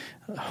that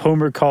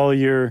Homer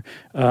Collier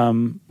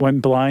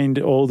went blind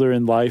later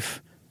in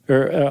life,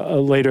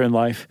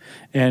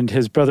 and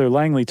his brother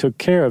Langley took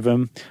care of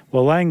him.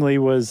 Well, Langley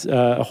was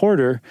a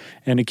hoarder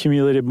and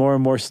accumulated more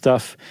and more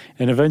stuff,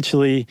 and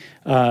eventually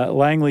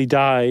Langley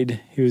died.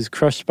 He was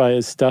crushed by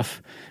his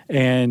stuff,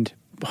 and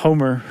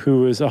Homer,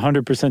 who was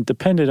 100%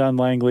 dependent on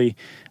Langley,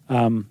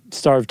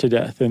 starved to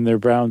death in their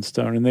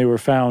brownstone, and they were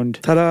found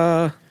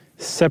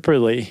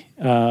separately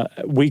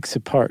weeks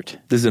apart.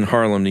 This is in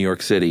Harlem, New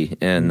York City,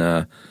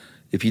 and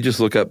if you just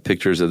look up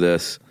pictures of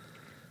this,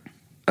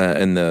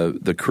 and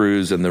the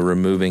cruise and the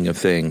removing of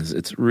things,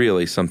 it's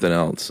really something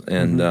else.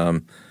 And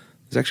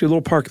there's actually a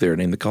little park there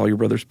named the Collier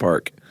Brothers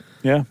Park.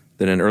 Yeah.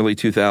 That in early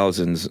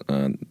 2000s,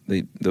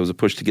 there was a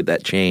push to get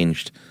that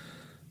changed,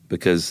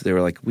 because they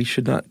were like, we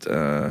should not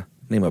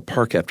name a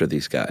park after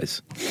these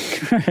guys.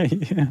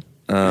 Right,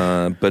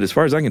 yeah. But as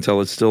far as I can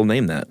tell, it's still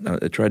named that. I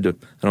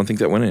don't think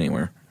that went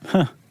anywhere.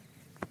 Huh.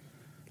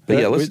 But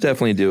yeah, let's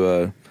definitely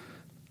do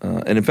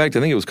and in fact,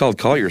 I think it was called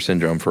Collier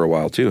Syndrome for a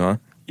while too, huh?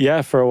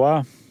 Yeah, for a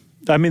while.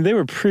 I mean, they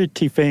were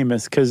pretty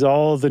famous because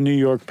all the New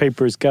York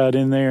papers got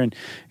in there and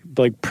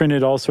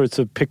printed all sorts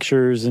of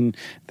pictures, and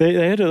they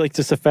had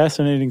just a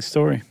fascinating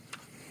story.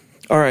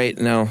 All right,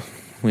 now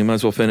we might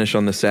as well finish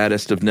on the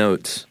saddest of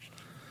notes,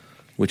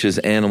 which is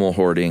animal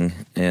hoarding.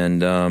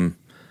 And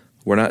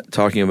we're not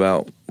talking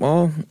about,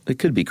 well, it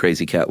could be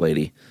Crazy Cat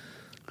Lady,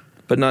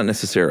 but not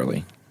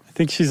necessarily. I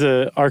think she's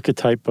an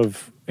archetype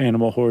of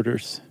animal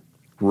hoarders.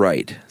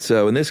 Right.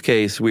 So in this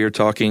case, we are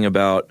talking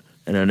about,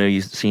 and I know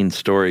you've seen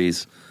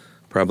stories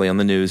probably on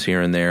the news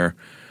here and there.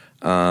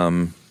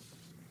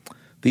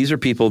 These are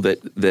people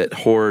that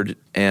hoard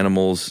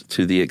animals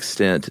to the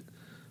extent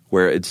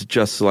where it's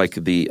just like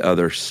the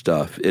other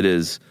stuff. It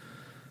is,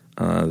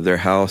 their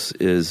house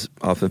is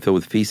often filled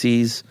with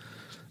feces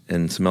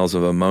and smells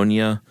of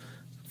ammonia,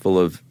 full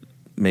of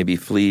maybe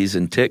fleas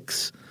and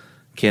ticks.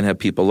 Can't have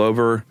people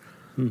over.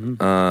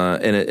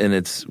 And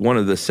it's one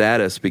of the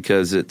saddest,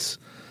 because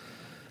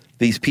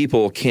these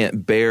people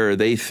can't bear,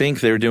 they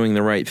think they're doing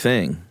the right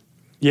thing.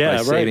 Yeah,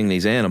 by saving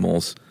these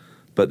animals,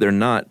 but they're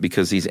not,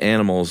 because these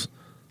animals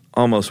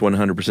almost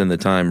 100% of the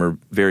time are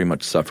very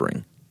much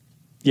suffering.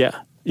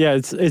 Yeah. Yeah,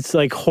 it's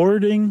like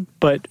hoarding,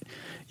 but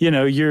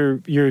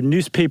your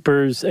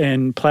newspapers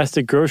and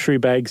plastic grocery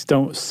bags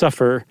don't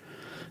suffer.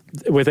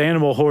 With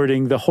animal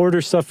hoarding, the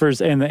hoarder suffers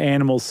and the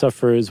animals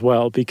suffer as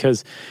well,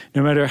 because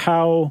no matter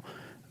how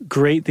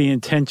great the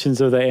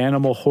intentions of the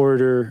animal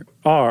hoarder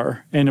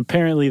are. And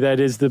apparently that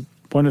is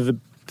one of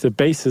the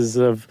bases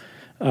of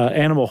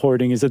animal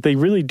hoarding, is that they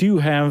really do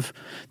have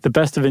the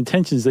best of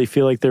intentions. They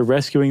feel like they're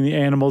rescuing the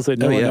animals that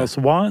no one else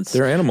wants.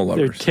 They're animal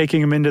lovers. They're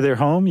taking them into their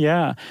home.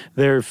 Yeah.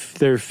 They're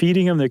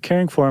feeding them. They're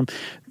caring for them.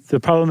 The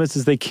problem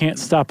is they can't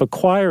stop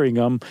acquiring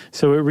them.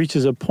 So it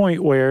reaches a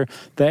point where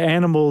the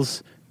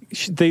animals,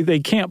 they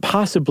can't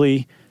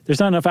possibly, there's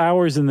not enough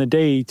hours in the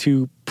day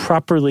to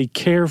properly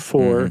care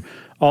for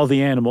all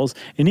the animals.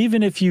 And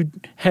even if you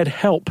had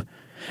help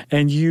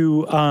and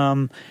you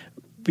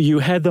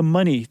had the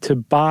money to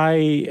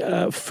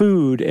buy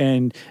food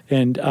and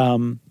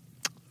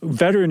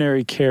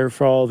veterinary care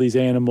for all these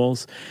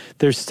animals,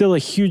 there's still a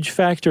huge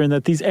factor in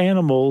that these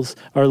animals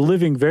are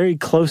living very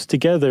close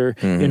together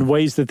in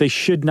ways that they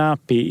should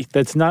not be.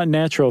 That's not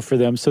natural for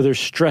them, so they're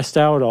stressed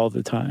out all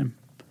the time.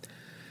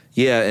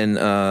 Yeah, and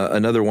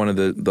another one of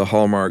the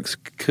hallmarks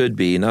could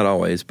be, not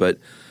always, but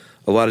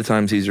a lot of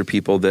times these are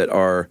people that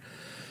are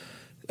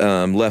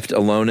left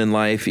alone in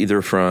life,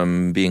 either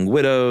from being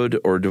widowed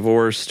or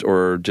divorced,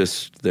 or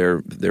just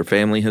their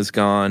family has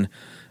gone,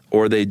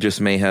 or they just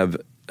may have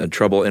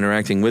trouble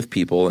interacting with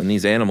people. And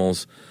these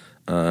animals,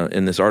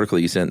 in this article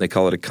you sent, they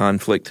call it a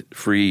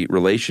conflict-free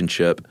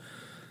relationship,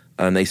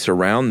 and they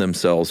surround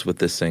themselves with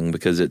this thing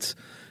because it's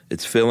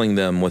filling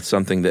them with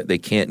something that they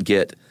can't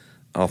get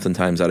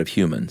oftentimes out of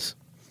humans.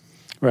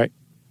 Right.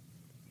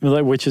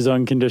 Which is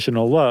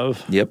unconditional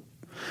love. Yep.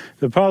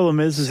 The problem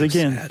is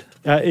again, sad.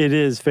 It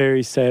is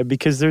very sad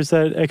because there's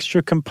that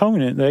extra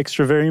component, the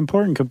extra very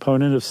important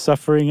component of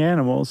suffering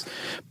animals.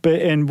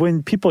 And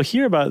when people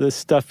hear about this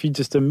stuff, you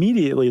just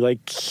immediately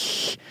like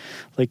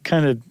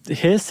kind of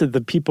hiss at the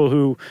people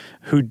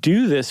who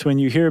do this when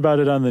you hear about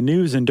it on the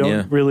news and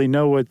don't really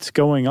know what's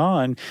going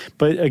on.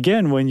 But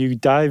again, when you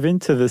dive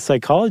into the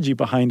psychology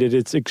behind it,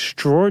 it's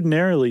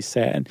extraordinarily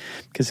sad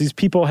because these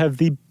people have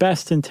the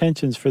best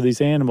intentions for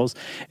these animals.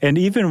 And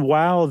even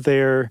while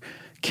they're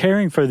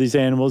caring for these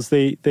animals,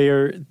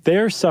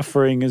 they're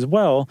suffering as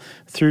well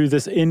through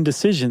this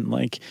indecision.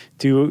 Like,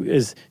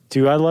 do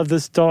I love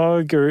this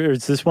dog, or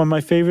is this one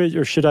my favorite,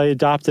 or should I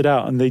adopt it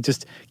out? And they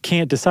just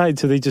can't decide,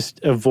 so they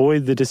just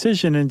avoid the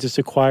decision and just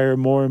acquire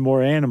more and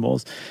more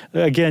animals,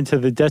 again to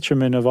the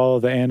detriment of all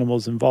of the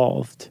animals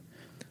involved.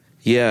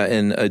 Yeah,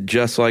 and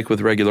just like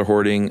with regular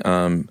hoarding,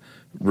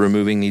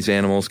 removing these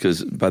animals,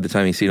 because by the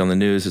time you see it on the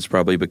news, it's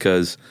probably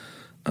because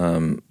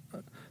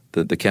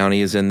the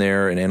county is in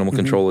there and animal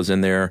control is in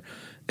there,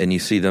 and you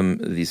see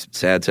these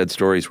sad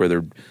stories where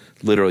they're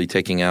literally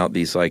taking out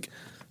these like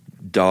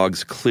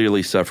dogs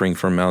clearly suffering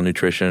from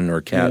malnutrition or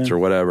cats or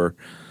whatever,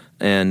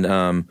 and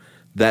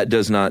that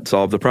does not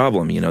solve the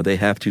problem. You know, they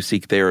have to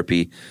seek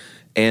therapy,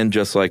 and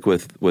just like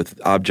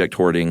with object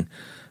hoarding,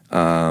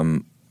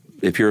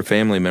 if you're a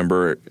family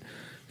member,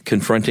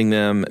 confronting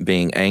them,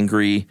 being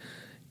angry,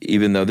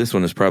 even though this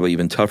one is probably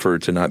even tougher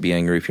to not be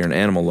angry if you're an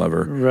animal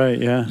lover. Right,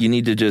 yeah. You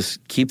need to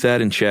just keep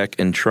that in check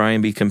and try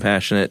and be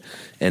compassionate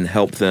and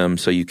help them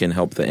so you can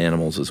help the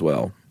animals as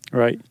well.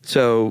 Right.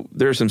 So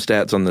there are some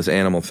stats on this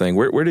animal thing.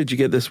 Where did you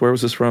get this? Where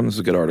was this from? This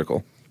is a good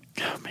article.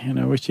 Oh, man,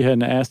 I wish you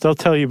hadn't asked. I'll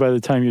tell you by the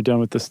time you're done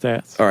with the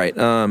stats. All right.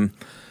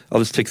 I'll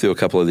just tick through a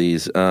couple of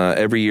these.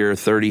 Every year,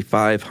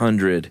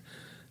 3,500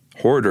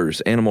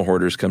 animal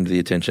hoarders come to the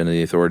attention of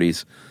the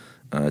authorities.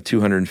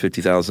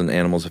 250,000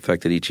 animals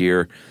affected each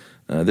year.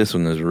 This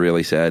one is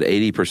really sad.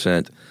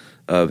 80%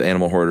 of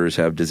animal hoarders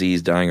have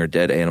diseased, dying, or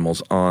dead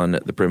animals on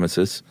the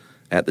premises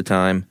at the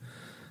time.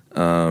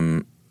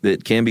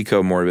 It can be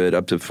comorbid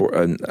up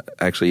to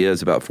actually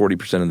is about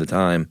 40% of the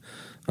time.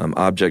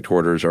 Object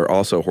hoarders are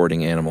also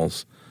hoarding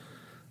animals.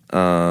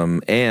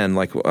 And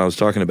like I was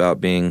talking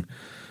about, being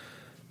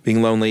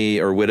lonely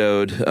or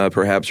widowed,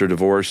 perhaps, or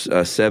divorced,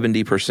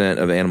 70%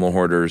 of animal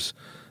hoarders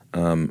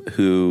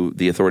who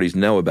the authorities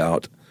know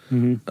about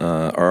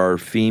are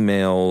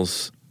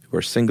females who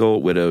are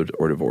single, widowed,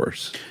 or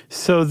divorced.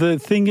 So the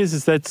thing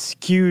is that's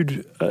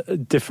skewed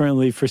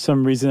differently for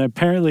some reason.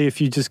 Apparently, if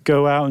you just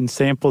go out and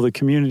sample the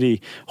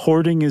community,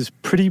 hoarding is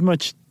pretty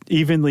much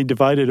evenly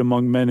divided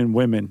among men and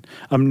women.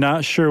 I'm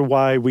not sure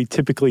why we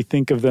typically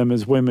think of them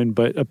as women,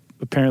 but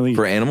apparently...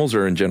 For animals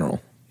or in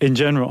general? In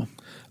general.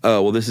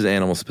 Oh, well, this is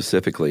animals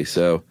specifically,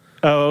 so...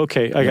 Oh,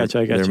 okay. I got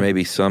you. There may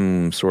be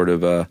some sort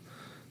of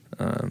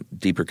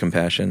deeper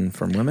compassion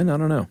from women. I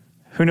don't know.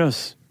 Who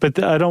knows?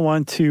 But I don't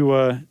want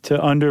to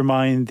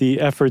undermine the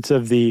efforts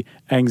of the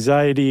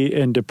Anxiety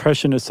and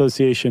Depression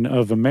Association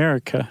of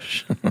America.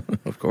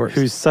 Of course.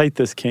 Whose site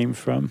this came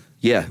from.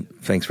 Yeah,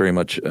 thanks very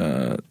much.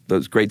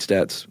 Those great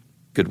stats.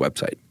 Good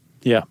website.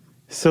 Yeah.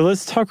 So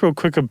let's talk real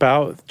quick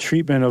about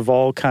treatment of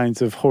all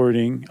kinds of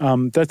hoarding.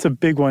 That's a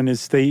big one,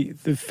 is the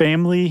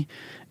family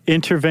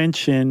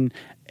intervention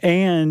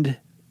and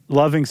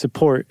loving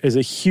support is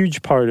a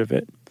huge part of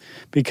it,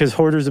 because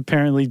hoarders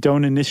apparently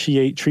don't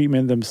initiate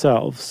treatment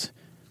themselves.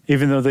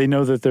 even though they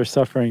know that they're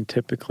suffering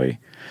typically.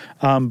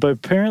 But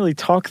apparently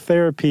talk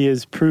therapy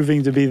is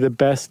proving to be the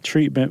best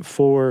treatment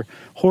for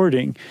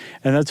hoarding.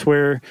 And that's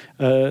where,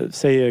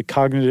 say, a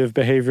cognitive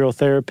behavioral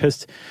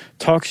therapist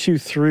talks you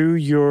through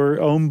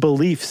your own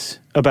beliefs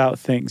about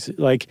things.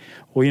 Like,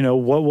 well,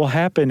 what will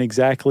happen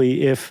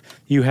exactly if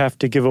you have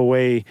to give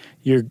away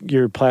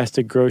your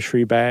plastic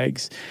grocery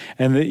bags?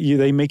 And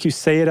they make you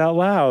say it out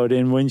loud.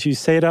 And when you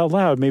say it out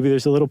loud, maybe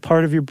there's a little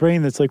part of your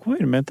brain that's like,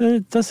 wait a minute,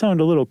 that does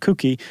sound a little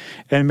kooky.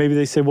 And maybe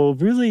they say, well,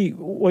 really,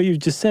 what you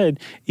just said,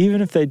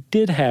 even if that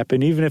did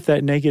happen, even if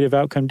that negative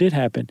outcome did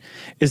happen,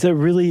 is that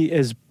really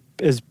as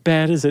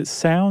bad as it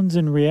sounds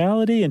in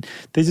reality? And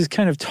they just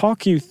kind of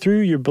talk you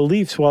through your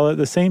beliefs while at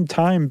the same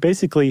time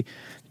basically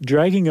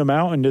dragging them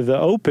out into the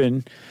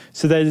open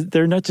so that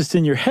they're not just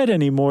in your head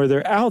anymore,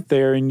 they're out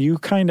there, and you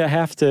kind of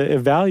have to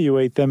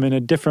evaluate them in a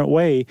different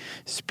way,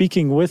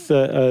 speaking with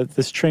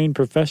this trained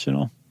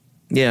professional.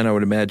 Yeah, and I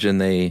would imagine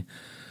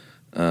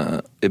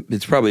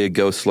it's probably a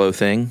go slow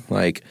thing.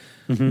 Like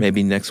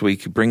maybe next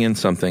week, bring in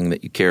something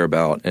that you care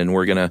about, and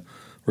we're gonna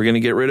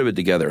get rid of it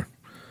together.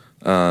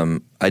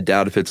 I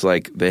doubt if it's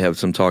like they have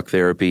some talk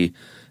therapy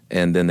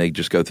and then they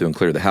just go through and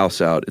clear the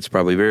house out. It's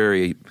probably a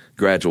very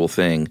gradual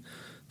thing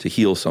to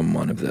heal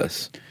someone of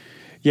this.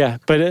 Yeah,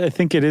 but I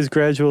think it is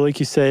gradual, like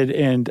you said.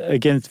 And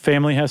again,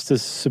 family has to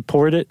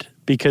support it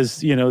because,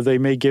 they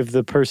may give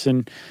the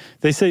person,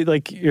 they say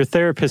like your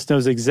therapist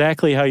knows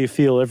exactly how you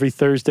feel every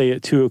Thursday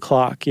at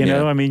 2:00,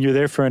 Yeah. I mean, you're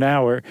there for an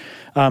hour,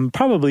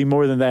 probably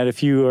more than that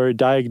if you are a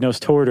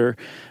diagnosed hoarder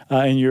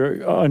and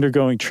you're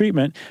undergoing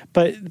treatment.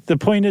 But the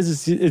point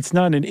is it's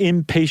not an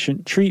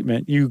inpatient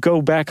treatment. You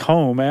go back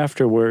home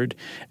afterward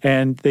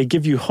and they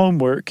give you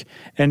homework.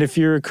 And if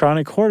you're a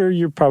chronic hoarder,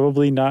 you're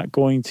probably not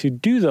going to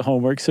do the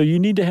homework. So you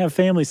need to have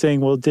family saying,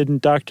 well,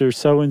 didn't Dr.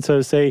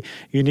 So-and-so say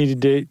you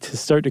needed to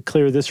start to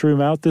clear this room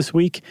out this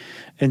week?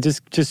 And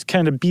just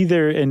kind of be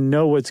there and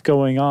know what's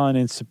going on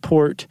and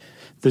support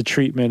the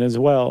treatment as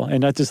well,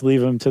 and not just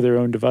leave them to their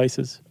own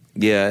devices.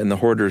 Yeah, and the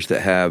hoarders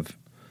that have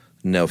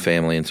no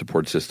family and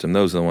support system,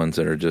 those are the ones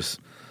that are just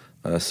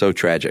so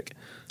tragic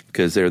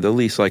because they're the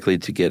least likely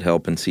to get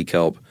help and seek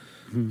help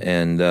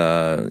and,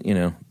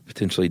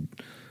 potentially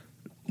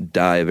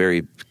die a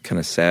very kind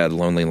of sad,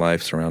 lonely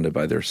life surrounded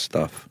by their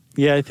stuff.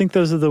 Yeah, I think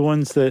those are the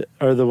ones that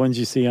are the ones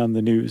you see on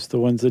the news, the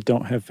ones that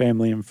don't have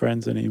family and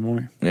friends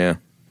anymore. Yeah.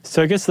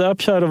 So I guess the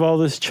upshot of all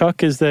this,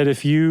 Chuck, is that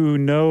if you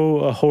know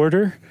a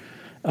hoarder,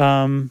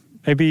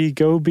 maybe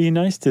go be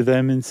nice to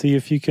them and see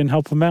if you can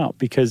help them out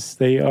because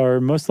they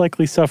are most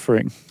likely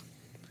suffering.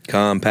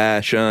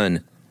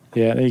 Compassion.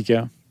 Yeah, there you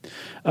go.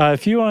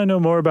 If you want to know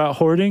more about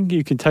hoarding,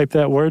 you can type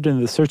that word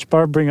into the search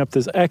bar, bring up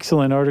this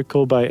excellent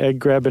article by Ed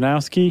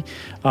Grabanowski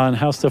on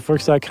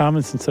howstuffworks.com.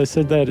 And since I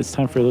said that, it's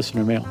time for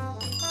listener mail.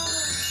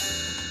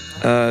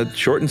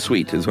 Short and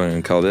sweet is what I'm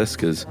going to call this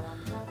because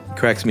it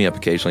cracks me up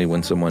occasionally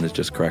when someone is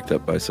just cracked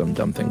up by some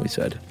dumb thing we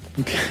said.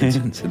 Okay.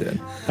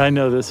 I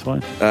know this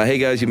one. Hey,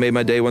 guys, you made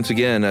my day once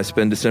again. I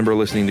spend December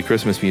listening to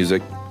Christmas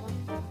music.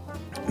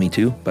 Me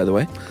too, by the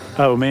way.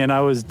 Oh, man,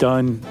 I was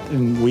done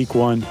in week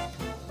 1.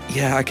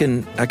 Yeah, I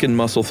can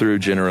muscle through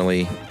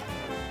generally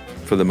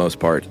for the most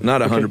part.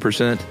 Not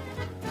 100%,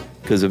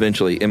 because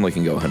eventually Emily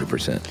can go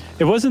 100%.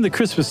 It wasn't the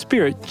Christmas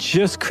spirit,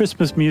 just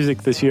Christmas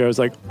music this year. I was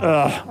like,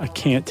 ugh, I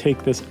can't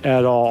take this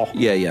at all.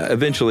 Yeah.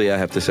 Eventually I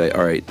have to say,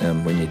 all right,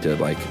 we need to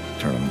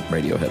turn on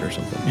Radiohead or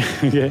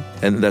something. Okay.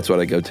 And that's what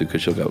I go to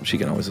because she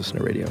can always listen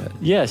to Radiohead.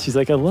 Yeah, she's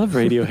like, I love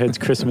Radiohead's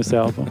Christmas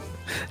album.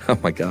 Oh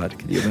my God,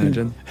 can you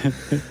imagine?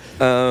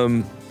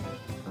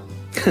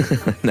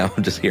 Now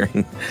I'm just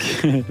hearing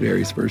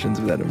various versions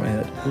of that in my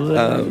head.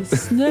 Let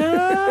us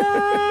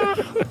know.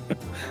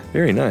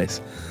 Very nice.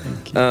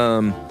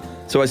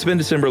 So I spend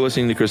December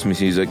listening to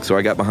Christmas music, so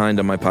I got behind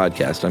on my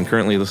podcast. I'm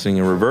currently listening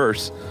in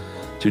reverse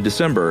to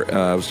December.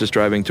 I was just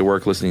driving to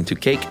work listening to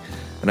Cake,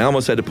 and I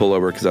almost had to pull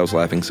over because I was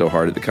laughing so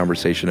hard at the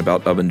conversation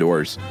about oven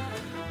doors.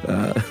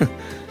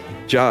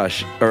 Chuck,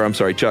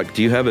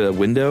 do you have a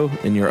window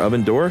in your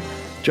oven door?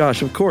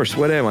 Josh, of course.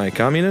 What am I, a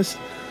communist?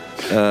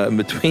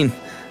 Between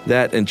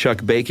that and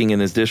Chuck baking in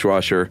his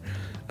dishwasher,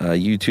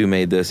 you two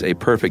made this a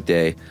perfect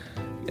day.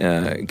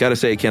 Gotta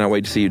say, I cannot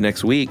wait to see you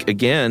next week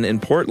again in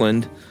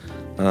Portland.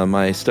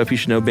 My Stuff You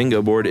Should Know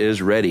bingo board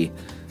is ready.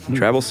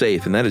 Travel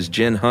safe, and that is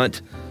Jen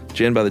Hunt.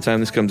 Jen, by the time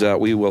this comes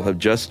out, we will have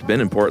just been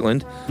in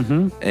Portland,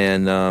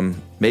 and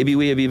maybe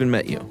we have even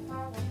met you.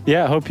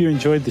 Yeah, I hope you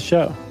enjoyed the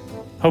show.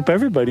 Hope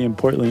everybody in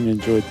Portland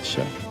enjoyed the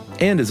show.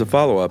 And as a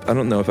follow-up, I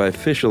don't know if I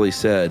officially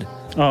said...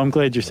 Oh, I'm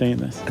glad you're saying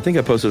this. I think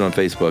I posted on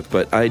Facebook,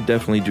 but I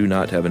definitely do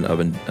not have an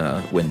oven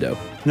window.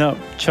 No,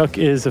 Chuck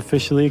is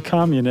officially a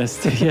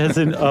communist. He has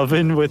an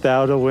oven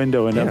without a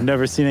window, and I've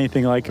never seen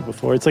anything like it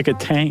before. It's like a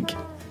tank.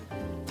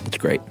 It's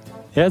great.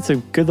 Yeah, it's a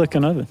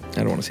good-looking oven. I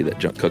don't want to see that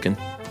junk cooking.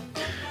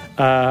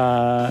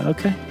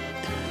 Okay.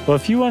 Well,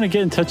 if you want to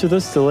get in touch with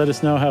us to let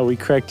us know how we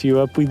cracked you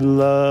up, we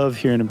love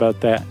hearing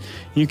about that.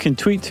 You can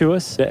tweet to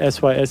us at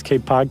SYSK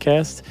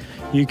Podcast.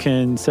 You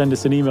can send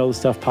us an email to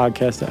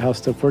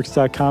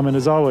stuffpodcast@howstuffworks.com. And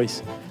as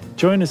always,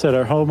 join us at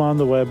our home on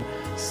the web,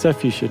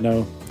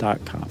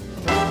 StuffYouShouldKnow.com.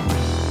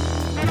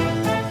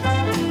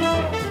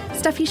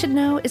 Stuff You Should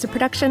Know is a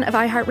production of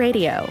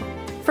iHeartRadio.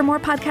 For more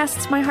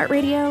podcasts from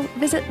iHeartRadio,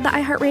 visit the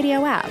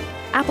iHeartRadio app,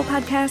 Apple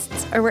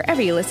Podcasts, or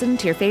wherever you listen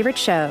to your favorite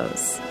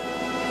shows.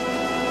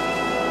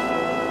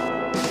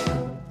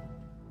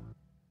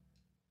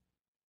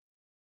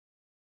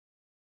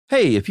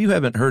 Hey, if you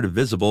haven't heard of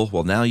Visible,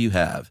 well, now you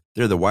have.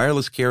 They're the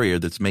wireless carrier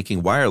that's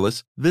making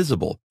wireless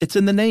visible. It's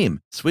in the name.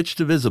 Switch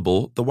to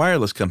Visible, the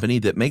wireless company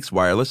that makes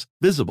wireless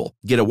visible.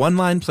 Get a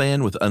one-line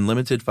plan with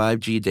unlimited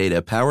 5G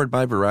data powered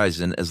by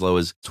Verizon as low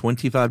as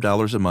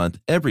 $25 a month,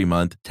 every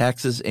month,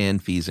 taxes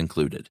and fees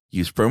included.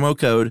 Use promo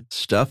code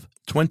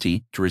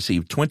STUFF20 to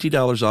receive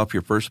 $20 off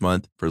your first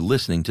month for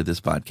listening to this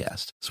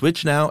podcast.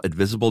 Switch now at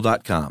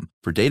Visible.com.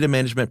 For data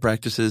management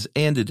practices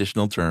and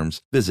additional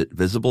terms, visit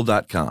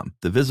Visible.com.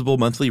 The Visible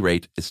monthly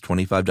rate is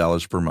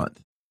 $25 per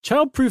month.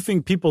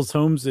 Childproofing people's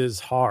homes is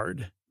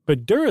hard,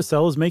 but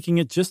Duracell is making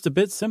it just a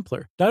bit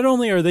simpler. Not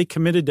only are they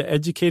committed to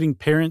educating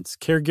parents,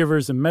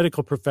 caregivers, and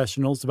medical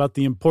professionals about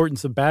the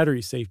importance of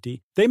battery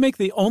safety, they make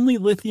the only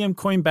lithium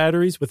coin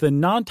batteries with a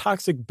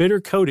non-toxic bitter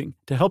coating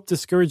to help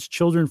discourage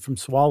children from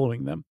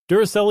swallowing them.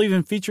 Duracell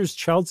even features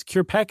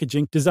child-secure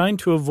packaging designed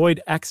to avoid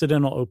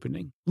accidental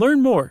opening.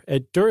 Learn more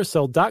at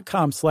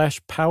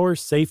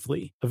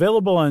Duracell.com/powersafely.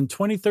 Available on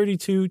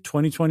 2032,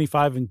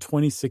 2025, and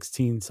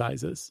 2016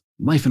 sizes.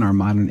 Life in our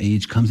modern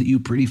age comes at you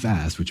pretty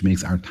fast, which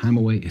makes our time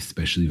away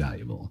especially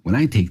valuable. When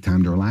I take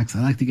time to relax,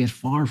 I like to get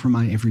far from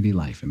my everyday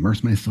life,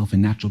 immerse myself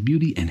in natural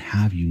beauty, and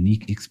have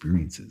unique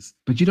experiences.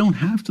 But you don't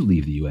have to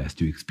leave the U.S.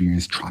 to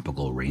experience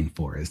tropical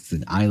rainforests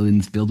and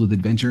islands filled with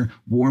adventure,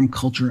 warm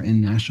culture,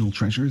 and national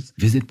treasures.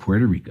 Visit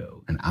Puerto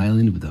Rico, an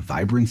island with a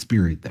vibrant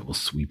spirit that will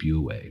sweep you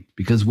away.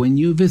 Because when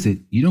you visit,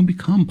 you don't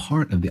become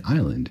part of the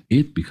island,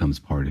 it becomes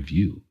part of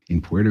you.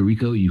 In Puerto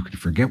Rico, you can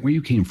forget where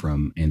you came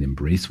from and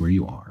embrace where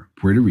you are.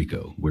 Puerto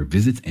Rico, where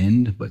visits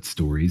end, but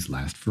stories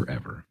last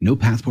forever. No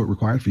passport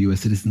required for U.S.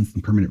 citizens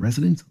and permanent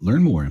residents.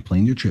 Learn more and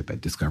plan your trip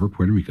at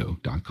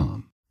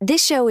discoverpuertorico.com.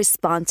 This show is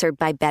sponsored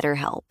by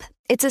BetterHelp.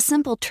 It's a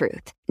simple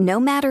truth. No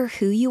matter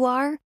who you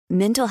are,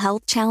 mental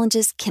health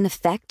challenges can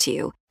affect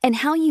you, and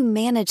how you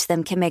manage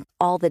them can make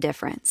all the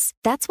difference.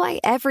 That's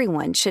why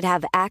everyone should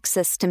have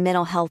access to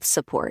mental health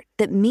support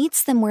that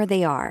meets them where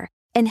they are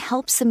and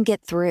helps them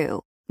get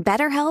through.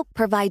 BetterHelp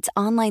provides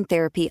online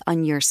therapy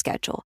on your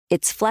schedule.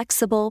 It's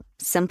flexible,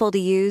 simple to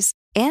use,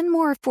 and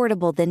more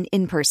affordable than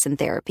in-person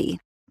therapy.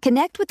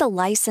 Connect with a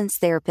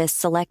licensed therapist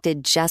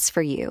selected just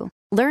for you.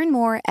 Learn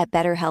more at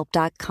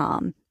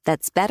BetterHelp.com.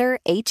 That's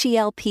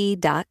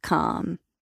BetterHelp.com.